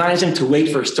 It's not Zionism to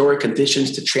wait for historic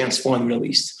conditions to transform the Middle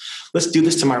East. Let's do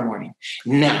this tomorrow morning.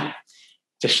 Now,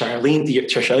 to Charlene,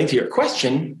 to your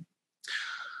question,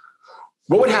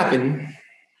 what would happen?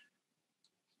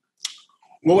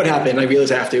 What would happen? I realize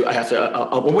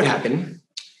what would happen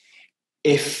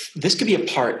if this could be a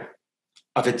part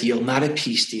of a deal, not a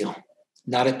peace deal,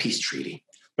 not a peace treaty,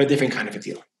 but a different kind of a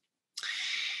deal?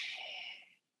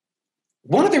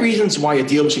 One of the reasons why a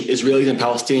deal between Israelis and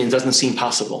Palestinians doesn't seem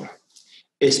possible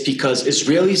is because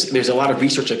Israelis, there's a lot of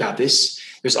research about this,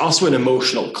 there's also an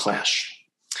emotional clash.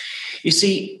 You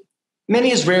see,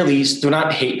 many Israelis do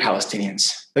not hate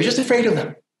Palestinians. They're just afraid of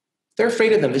them. They're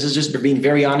afraid of them. This is just being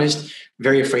very honest,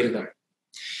 very afraid of them.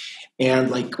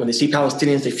 And like when they see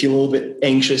Palestinians, they feel a little bit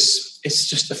anxious. It's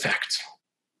just a fact.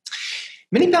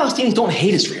 Many Palestinians don't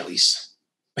hate Israelis,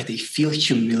 but they feel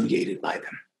humiliated by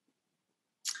them.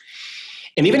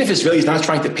 And even if Israelis not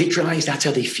trying to patronize, that's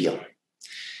how they feel.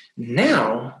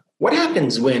 Now, what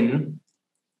happens when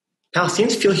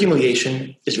Palestinians feel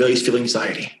humiliation, Israelis feel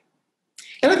anxiety?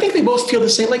 And I think they both feel the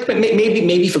same, like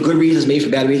maybe for good reasons, maybe for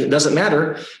bad reasons, it doesn't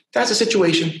matter. That's the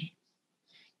situation.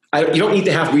 You don't need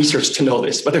to have research to know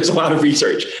this, but there's a lot of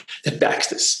research that backs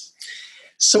this.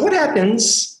 So what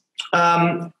happens?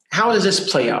 How does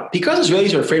this play out? Because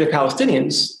Israelis are afraid of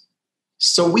Palestinians,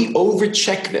 so we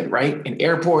overcheck them, right? In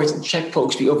airports and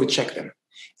checkposts, we overcheck them.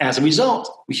 As a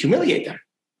result, we humiliate them.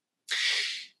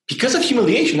 Because of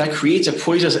humiliation, that creates a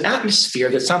poisonous atmosphere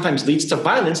that sometimes leads to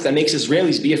violence that makes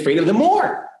Israelis be afraid of them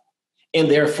more. And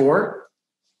therefore,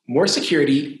 more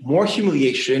security, more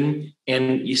humiliation,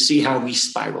 and you see how we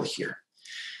spiral here.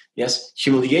 Yes,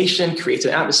 humiliation creates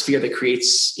an atmosphere that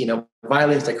creates,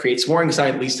 violence, that creates more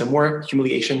anxiety, leads to more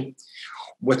humiliation.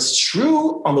 What's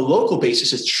true on the local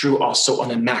basis is true also on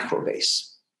a macro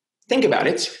base. Think about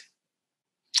it.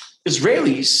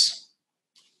 Israelis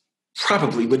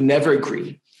probably would never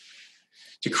agree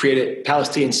to create a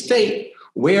Palestinian state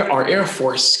where our Air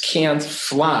Force can't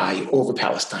fly over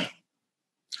Palestine,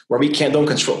 where we don't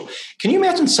control. Can you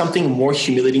imagine something more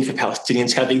humiliating for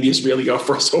Palestinians having the Israeli Air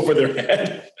Force over their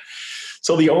head?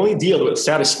 So the only deal that will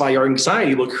satisfy our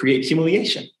anxiety will create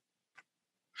humiliation.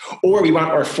 Or we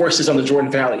want our forces on the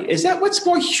Jordan Valley. Is that what's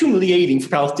more humiliating for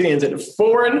Palestinians than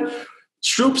foreign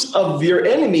troops of their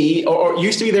enemy or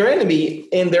used to be their enemy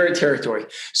in their territory?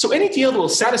 So any deal that will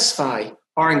satisfy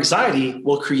our anxiety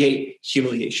will create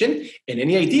humiliation, and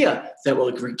any idea that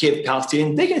will give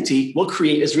Palestinian dignity will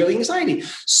create Israeli anxiety.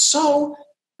 So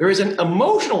there is an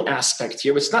emotional aspect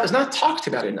here, which is not talked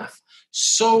about enough.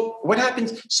 So what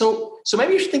happens? So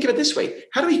maybe you should think of it this way.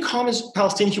 How do we calm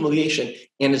Palestinian humiliation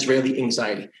and Israeli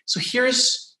anxiety? So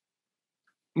here's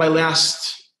my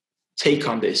last take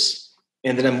on this,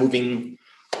 and then I'm moving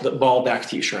the ball back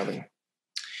to you, Charlene.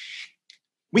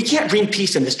 We can't bring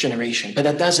peace in this generation, but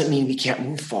that doesn't mean we can't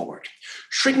move forward.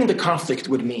 Shrinking the conflict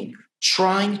would mean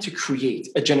trying to create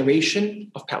a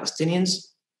generation of Palestinians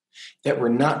that were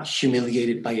not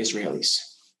humiliated by Israelis,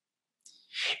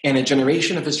 and a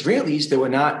generation of Israelis that were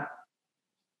not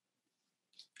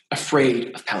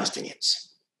afraid of Palestinians.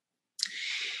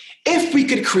 If we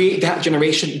could create that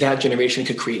generation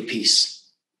could create peace.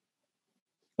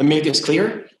 Let me make this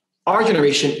clear. Our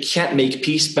generation can't make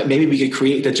peace, but maybe we could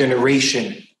create the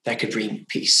generation that could bring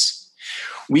peace.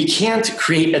 We can't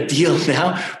create a deal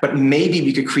now, but maybe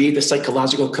we could create the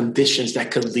psychological conditions that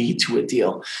could lead to a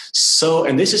deal. So,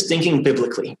 and this is thinking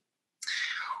biblically.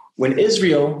 When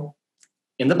Israel,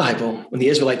 in the Bible, when the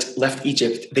Israelites left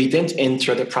Egypt, they didn't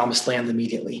enter the promised land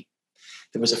immediately.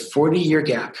 There was a 40-year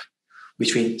gap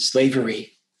between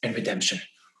slavery and redemption.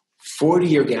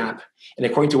 40-year gap. And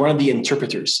according to one of the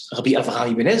interpreters, Rabbi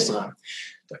Avraham ben Ezra,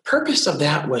 the purpose of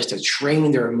that was to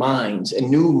train their minds, a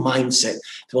new mindset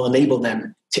that will enable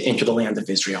them to enter the land of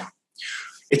Israel.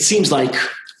 It seems like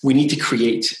we need to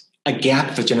create a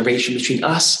gap of a generation between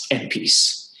us and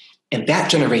peace. And that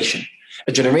generation,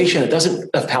 a generation that doesn't,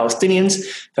 of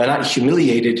Palestinians that are not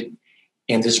humiliated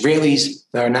and Israelis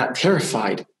that are not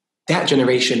terrified, that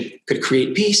generation could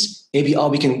create peace. Maybe all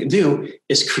we can do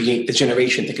is create the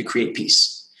generation that could create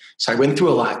peace. So I went through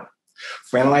a lot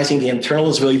for analyzing the internal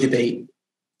Israeli debate,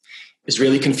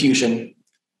 Israeli confusion,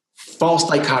 false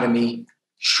dichotomy,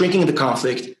 shrinking the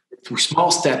conflict through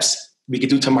small steps we could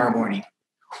do tomorrow morning.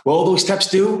 What will those steps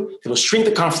do? It will shrink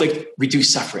the conflict,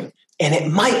 reduce suffering, and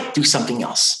it might do something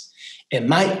else. It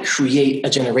might create a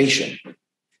generation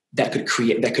that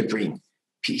could bring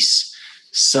peace.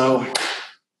 So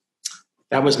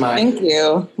that was my... Thank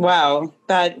you. Wow.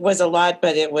 That was a lot,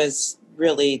 but it was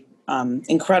really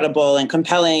incredible and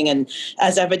compelling, and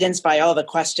as evidenced by all the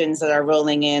questions that are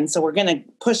rolling in. So we're going to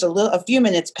push a few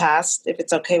minutes past, if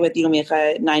it's okay with you,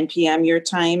 Micah, 9 p.m. your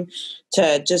time,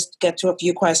 to just get to a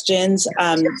few questions.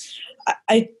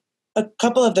 A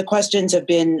couple of the questions have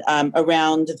been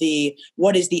around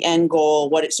what is the end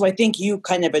goal? So I think you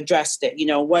kind of addressed it.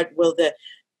 What will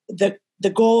the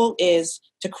goal is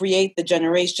to create the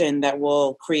generation that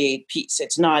will create peace.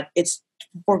 It's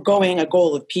foregoing a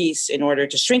goal of peace in order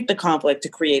to shrink the conflict to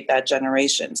create that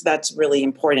generation. So that's really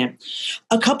important.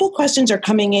 A couple questions are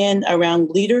coming in around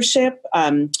leadership,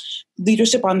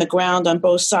 leadership on the ground on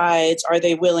both sides. Are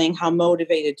they willing? How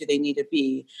motivated do they need to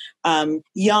be?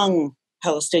 Young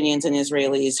Palestinians and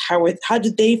Israelis, how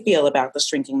did they feel about the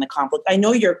shrinking the conflict? I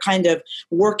know you're kind of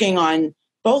working on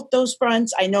both those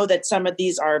fronts. I know that some of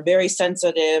these are very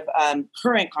sensitive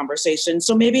current conversations.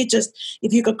 So maybe just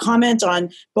if you could comment on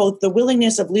both the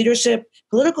willingness of leadership,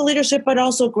 political leadership, but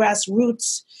also the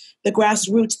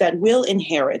grassroots that will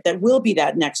inherit, that will be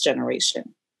that next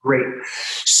generation. Great.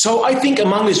 So I think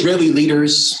among Israeli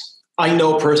leaders, I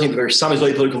know personally there are some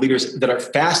Israeli political leaders that are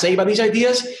fascinated by these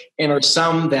ideas and are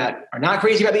some that are not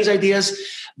crazy about these ideas,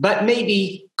 but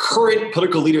maybe current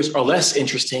political leaders are less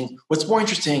interesting. What's more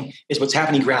interesting is what's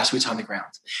happening grassroots on the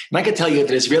ground. And I can tell you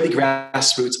that Israeli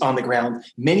grassroots on the ground,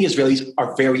 many Israelis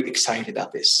are very excited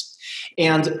about this.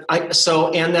 And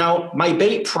now my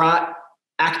Beit Prat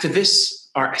activists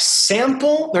are a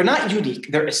sample. They're not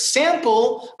unique. They're a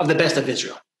sample of the best of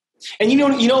Israel. And you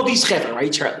know these chevra,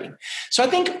 right, Charlie? So I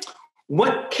think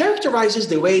what characterizes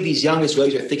the way these young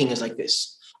Israelis are thinking is like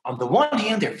this. On the one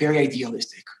hand, they're very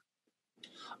idealistic.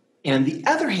 And on the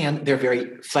other hand, they're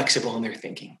very flexible in their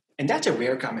thinking. And that's a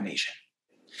rare combination.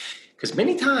 Because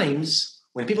many times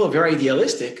when people are very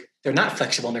idealistic, they're not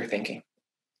flexible in their thinking.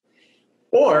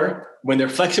 Or when they're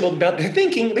flexible about their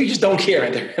thinking, they just don't care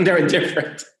and they're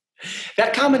indifferent.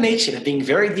 That combination of being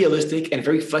very idealistic and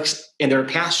very in their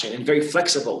passion and very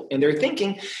flexible in their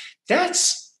thinking,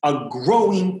 that's a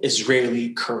growing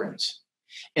Israeli current.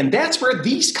 And that's where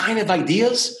these kind of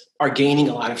ideas are gaining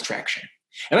a lot of traction.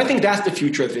 And I think that's the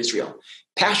future of Israel.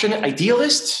 Passionate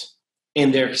idealists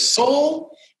in their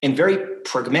soul and very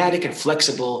pragmatic and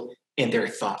flexible in their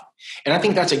thought. And I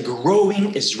think that's a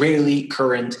growing Israeli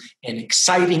current, an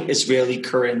exciting Israeli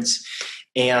current.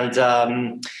 And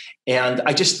I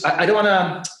don't want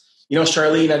to,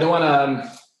 Charlene, I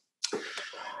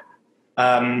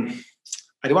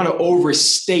don't want to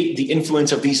overstate the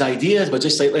influence of these ideas, but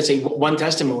just let's say one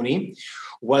testimony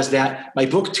was that my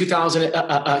book,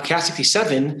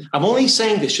 67, I'm only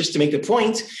saying this just to make the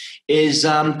point,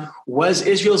 was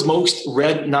Israel's most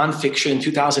read nonfiction in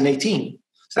 2018.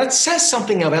 So that says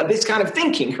something about this kind of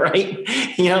thinking, right?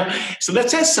 So that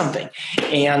says something.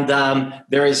 And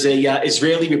there is a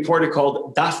Israeli reporter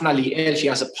called Daphna Liel. She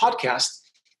has a podcast,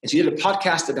 and she did a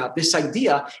podcast about this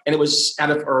idea, and it was out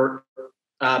of her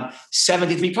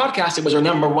 73 podcasts, it was our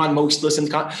number one most listened.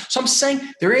 So I'm saying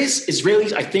there is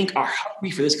Israelis, I think, are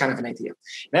hungry for this kind of an idea.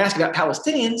 And I ask about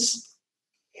Palestinians.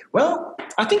 Well,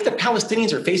 I think the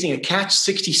Palestinians are facing a catch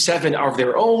 67 of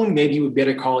their own. Maybe we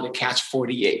better call it a catch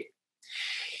 48.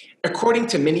 According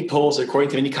to many polls,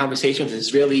 according to many conversations with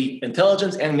Israeli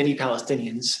intelligence and many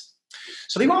Palestinians,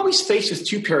 so they were always faced with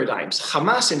two paradigms,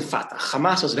 Hamas and Fatah.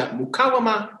 Hamas was about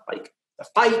mukawama, like the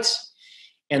fight,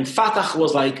 and Fatah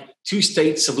was like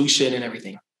two-state solution and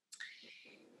everything.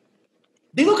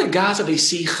 They look at Gaza, they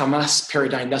see Hamas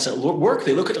paradigm doesn't work.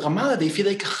 They look at Ramallah, they feel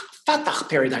like Fatah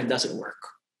paradigm doesn't work.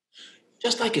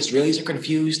 Just like Israelis are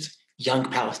confused, young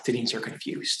Palestinians are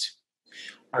confused.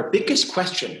 Our biggest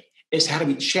question is how do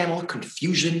we channel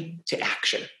confusion to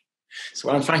action? So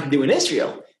what I'm trying to do in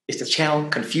Israel is to channel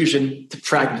confusion to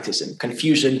pragmatism,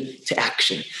 confusion to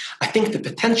action. I think the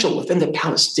potential within the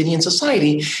Palestinian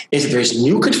society is that there's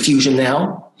new confusion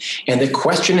now. And the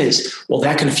question is, will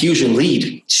that confusion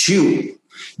lead to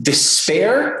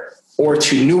despair or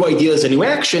to new ideas and new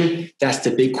action? That's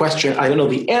the big question. I don't know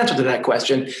the answer to that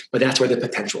question, but that's where the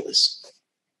potential is.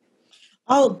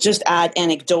 I'll just add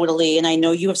anecdotally, and I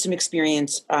know you have some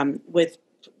experience with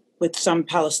some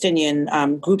Palestinian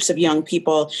groups of young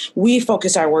people. We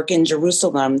focus our work in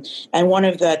Jerusalem, and one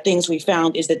of the things we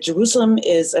found is that Jerusalem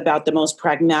is about the most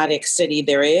pragmatic city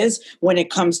there is when it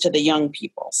comes to the young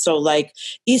people. So like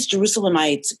East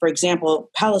Jerusalemites, for example,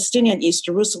 Palestinian East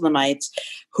Jerusalemites,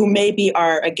 who maybe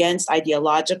are against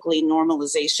ideologically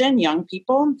normalization, young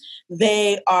people,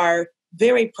 they are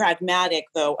very pragmatic,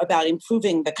 though, about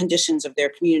improving the conditions of their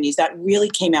communities. That really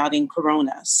came out in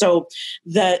Corona. So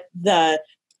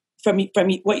from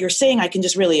what you're saying, I can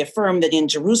just really affirm that in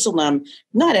Jerusalem,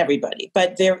 not everybody,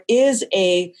 but there is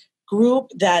a group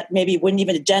that maybe wouldn't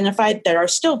even identify that are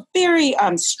still very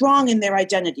strong in their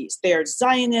identities. They're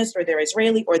Zionist or they're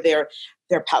Israeli or they're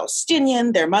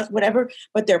Palestinian, they're whatever,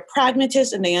 but they're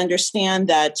pragmatists and they understand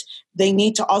that they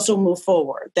need to also move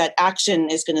forward, that action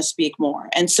is going to speak more.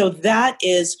 And so that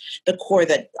is the core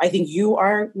that I think you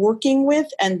are working with.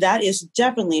 And that is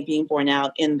definitely being borne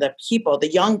out in the people,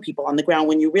 the young people on the ground.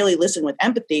 When you really listen with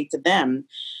empathy to them,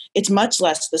 it's much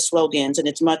less the slogans and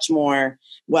it's much more,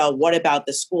 well, what about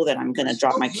the school that I'm going to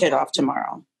drop my kid off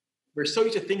tomorrow? We're so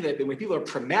used to think that when people are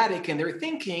pragmatic in their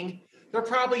thinking, they're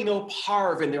probably no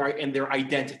parv in their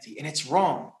identity, and it's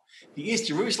wrong. The East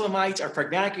Jerusalemites are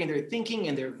pragmatic in their thinking,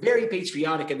 and they're very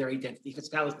patriotic in their identity, if it's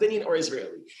Palestinian or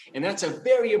Israeli. And that's a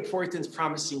very important,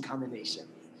 promising combination.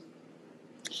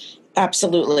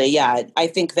 Absolutely, yeah. I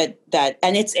think that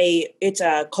and it's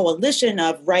a coalition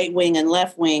of right wing and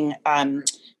left wing, and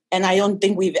I don't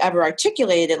think we've ever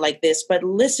articulated it like this. But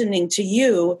listening to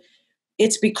you,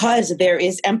 it's because there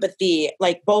is empathy,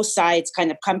 like both sides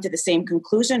kind of come to the same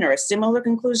conclusion or a similar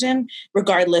conclusion,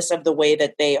 regardless of the way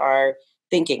that they are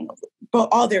thinking. But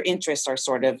all their interests are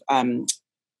sort of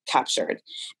captured.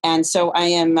 And so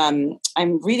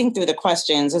I'm reading through the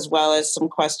questions as well as some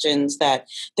questions that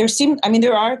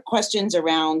there are questions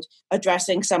around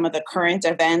addressing some of the current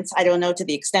events. I don't know to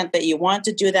the extent that you want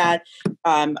to do that.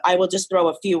 I will just throw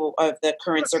a few of the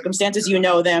current circumstances. You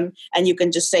know them, and you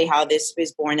can just say how this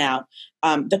is borne out.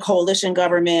 The coalition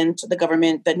government,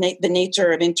 the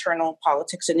nature of internal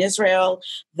politics in Israel,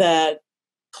 the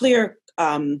clear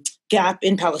gap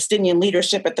in Palestinian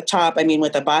leadership at the top. I mean,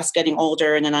 with Abbas getting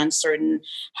older and an uncertain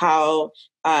how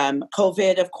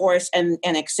COVID, of course, and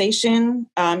annexation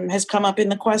has come up in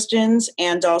the questions,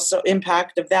 and also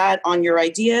impact of that on your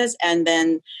ideas, and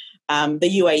then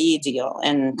the UAE deal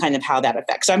and kind of how that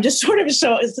affects. So I'm just sort of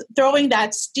throwing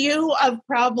that stew of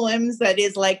problems that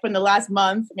is like from the last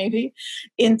month, maybe,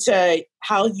 into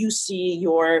how you see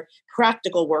your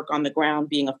practical work on the ground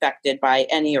being affected by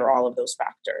any or all of those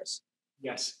factors.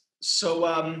 Yes. So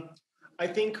I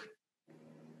think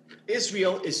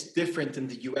Israel is different than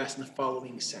the US in the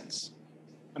following sense.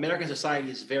 American society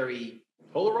is very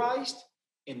polarized.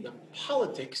 In the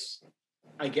politics,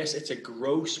 I guess it's a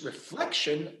gross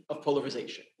reflection of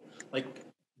polarization. Like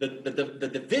the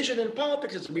division in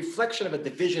politics is a reflection of a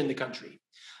division in the country.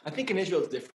 I think in Israel it's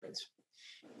different.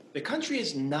 The country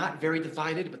is not very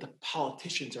divided, but the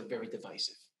politicians are very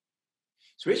divisive.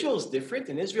 So Israel is different.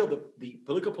 In Israel, the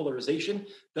political polarization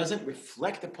doesn't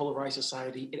reflect a polarized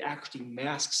society. It actually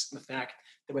masks the fact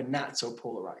that we're not so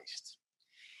polarized.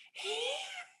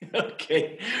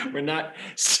 Okay, we're not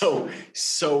so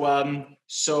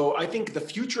I think the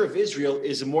future of Israel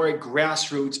is more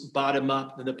grassroots, bottom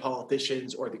up than the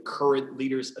politicians or the current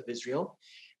leaders of Israel.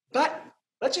 But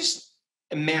let's just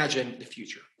imagine the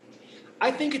future. I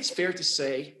think it's fair to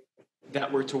say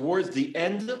that we're towards the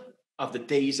end of the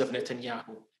days of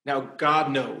Netanyahu. Now,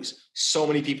 God knows so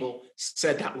many people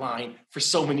said that line for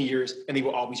so many years, and they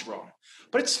were always wrong.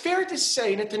 But it's fair to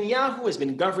say Netanyahu has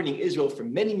been governing Israel for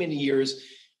many, many years.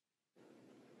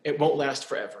 It won't last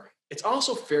forever. It's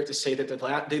also fair to say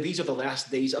that these are the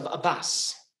last days of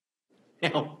Abbas.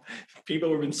 Now,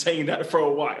 people have been saying that for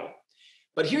a while.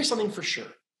 But here's something for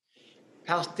sure.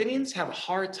 Palestinians have a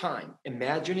hard time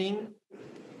imagining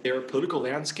their political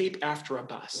landscape after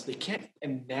Abbas. They can't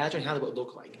imagine how it would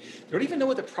look like. They don't even know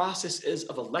what the process is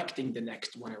of electing the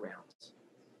next one around.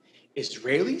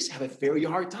 Israelis have a very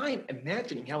hard time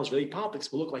imagining how Israeli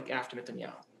politics will look like after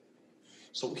Netanyahu.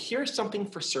 So here's something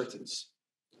for certain.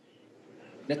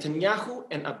 Netanyahu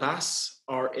and Abbas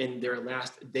are in their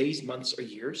last days, months, or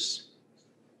years.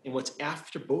 And what's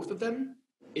after both of them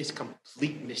is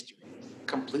complete mystery,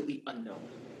 completely unknown.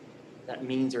 That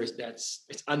means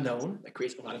it's unknown. That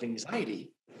creates a lot of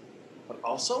anxiety, but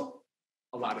also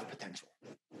a lot of potential.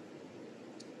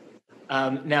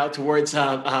 Now towards the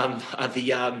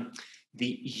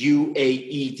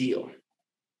UAE deal.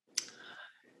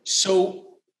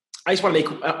 So I just want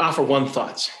to offer one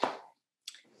thought.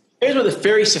 Here's a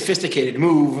very sophisticated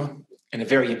move and a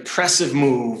very impressive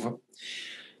move,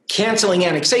 canceling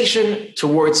annexation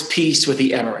towards peace with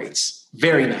the Emirates.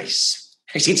 Very nice.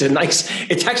 Actually,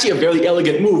 it's actually a very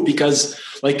elegant move because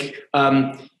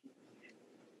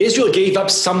Israel gave up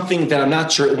something that I'm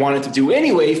not sure it wanted to do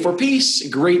anyway for peace.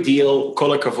 Great deal. Kol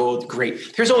hakavod.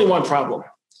 Great. There's only one problem.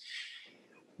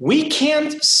 We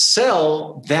can't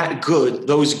sell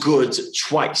those goods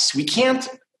twice. We can't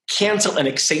cancel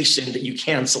annexation that you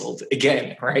canceled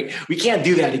again, right? We can't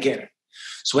do that again.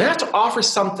 So we have to offer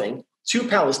something to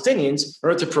Palestinians in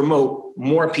order to promote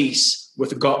more peace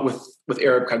with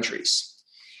Arab countries.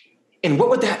 And what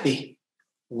would that be?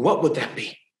 What would that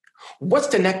be? What's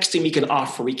the next thing we can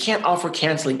offer? We can't offer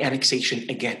canceling annexation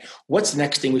again. What's the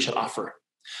next thing we should offer?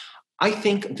 I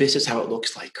think this is how it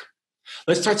looks like.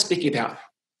 Let's start speaking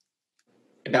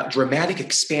about dramatic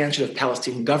expansion of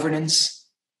Palestinian governance,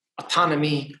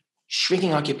 autonomy,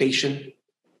 shrinking occupation,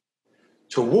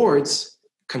 towards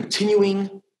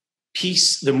continuing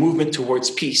peace, the movement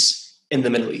towards peace in the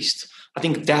Middle East. I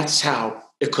think that's how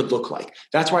it could look like.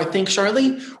 That's why I think,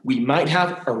 Charlene, we might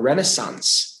have a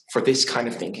renaissance for this kind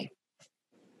of thinking.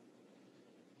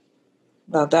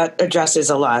 Well, that addresses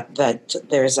a lot, that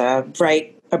there's a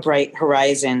bright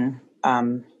horizon,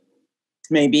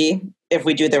 maybe, if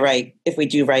we do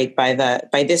right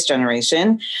by this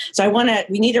generation. So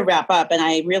we need to wrap up. And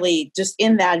I really, just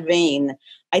in that vein,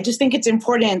 I just think it's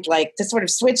important, to sort of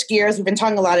switch gears. We've been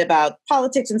talking a lot about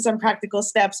politics and some practical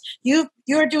steps.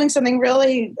 You're doing something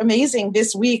really amazing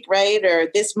this week, right? Or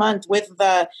this month with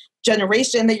the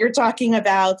generation that you're talking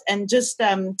about. And just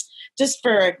just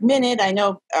for a minute, I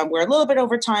know we're a little bit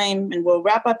over time and we'll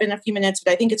wrap up in a few minutes,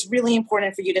 but I think it's really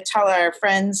important for you to tell our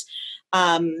friends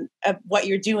of what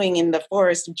you're doing in the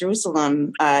forest of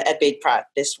Jerusalem at Beit Prat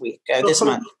this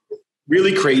month.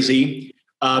 Really crazy.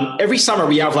 Every summer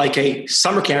we have like a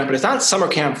summer camp, but it's not summer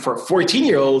camp for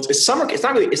 14-year-olds. It's summer. It's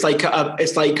not really. It's like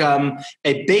an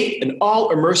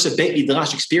all immersive Beit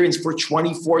Midrash experience for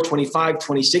 24, 25,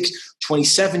 26,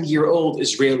 27-year-old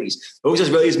Israelis. Those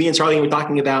Israelis, me and Charlene were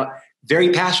talking about,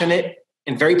 very passionate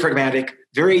and very pragmatic,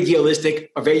 very idealistic,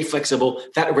 or very flexible.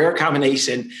 That rare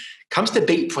combination comes to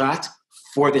Beit Prat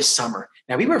for this summer.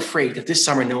 Now we were afraid that this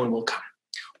summer no one will come.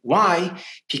 Why?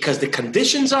 Because the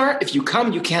conditions are, if you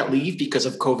come, you can't leave because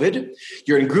of COVID.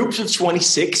 You're in groups of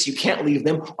 26, you can't leave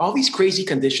them. All these crazy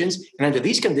conditions. And under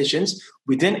these conditions,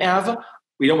 we're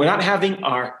not having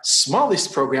our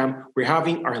smallest program, we're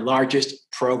having our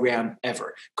largest program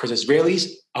ever. Because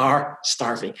Israelis are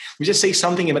starving. Let me just say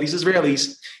something about these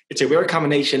Israelis. It's a rare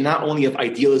combination, not only of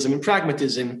idealism and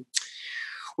pragmatism.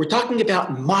 We're talking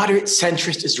about moderate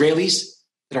centrist Israelis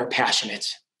that are passionate.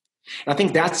 And I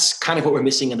think that's kind of what we're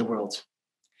missing in the world.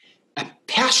 A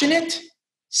passionate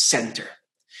center.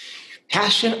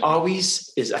 Passion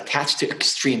always is attached to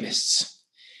extremists.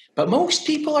 But most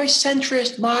people are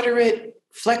centrist, moderate,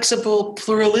 flexible,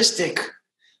 pluralistic,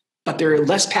 but they're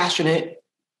less passionate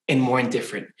and more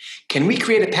indifferent. Can we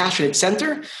create a passionate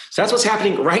center? So that's what's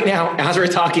happening right now as we're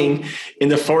talking in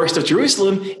the forest of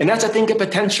Jerusalem. And that's, I think, a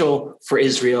potential for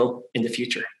Israel in the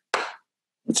future.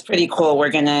 It's pretty cool. We're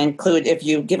going to include, if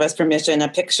you give us permission, a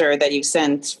picture that you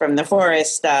sent from the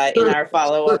forest in our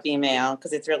follow-up email,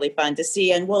 because it's really fun to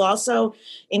see. And we'll also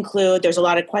include, there's a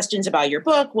lot of questions about your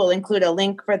book. We'll include a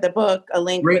link for the book, a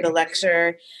link for the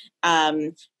lecture.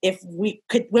 If we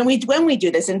could, when we do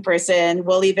this in person,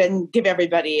 we'll even give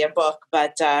everybody a book,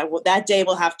 but that day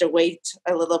we'll have to wait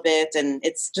a little bit. And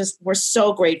it's just, we're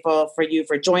so grateful for you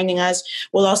for joining us.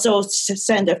 We'll also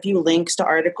send a few links to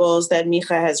articles that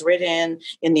Micah has written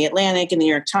in the Atlantic and the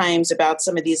New York Times about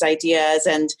some of these ideas.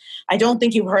 And I don't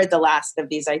think you've heard the last of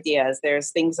these ideas.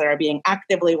 There's things that are being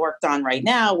actively worked on right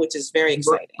now, which is very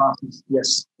exciting.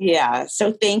 Yes. Yeah.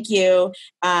 So thank you.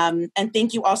 And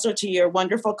thank you also to your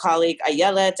wonderful colleague,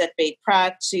 Ayelet at Beit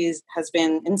Prat. She has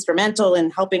been instrumental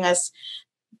in helping us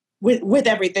with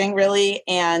everything, really.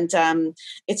 And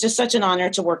it's just such an honor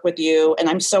to work with you. And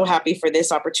I'm so happy for this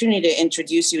opportunity to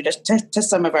introduce you to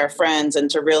some of our friends and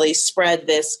to really spread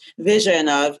this vision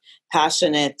of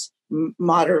passionate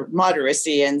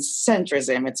moderacy and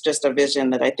centrism. It's just a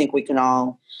vision that I think we can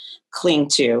all cling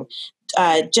to.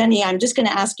 Jenny, I'm just going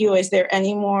to ask you, is there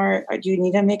any more, do you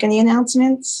need to make any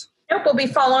announcements? Nope, we'll be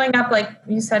following up, like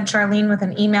you said, Charlene, with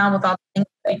an email with all the things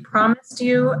we promised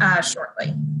you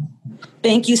shortly.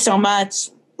 Thank you so much.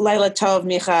 Laila Tov,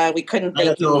 Micha, we couldn't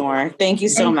thank you more. Thank you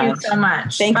so much. Thank you so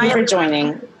much. Thank you for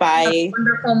joining. Bye. Have a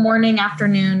wonderful morning,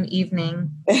 afternoon, evening.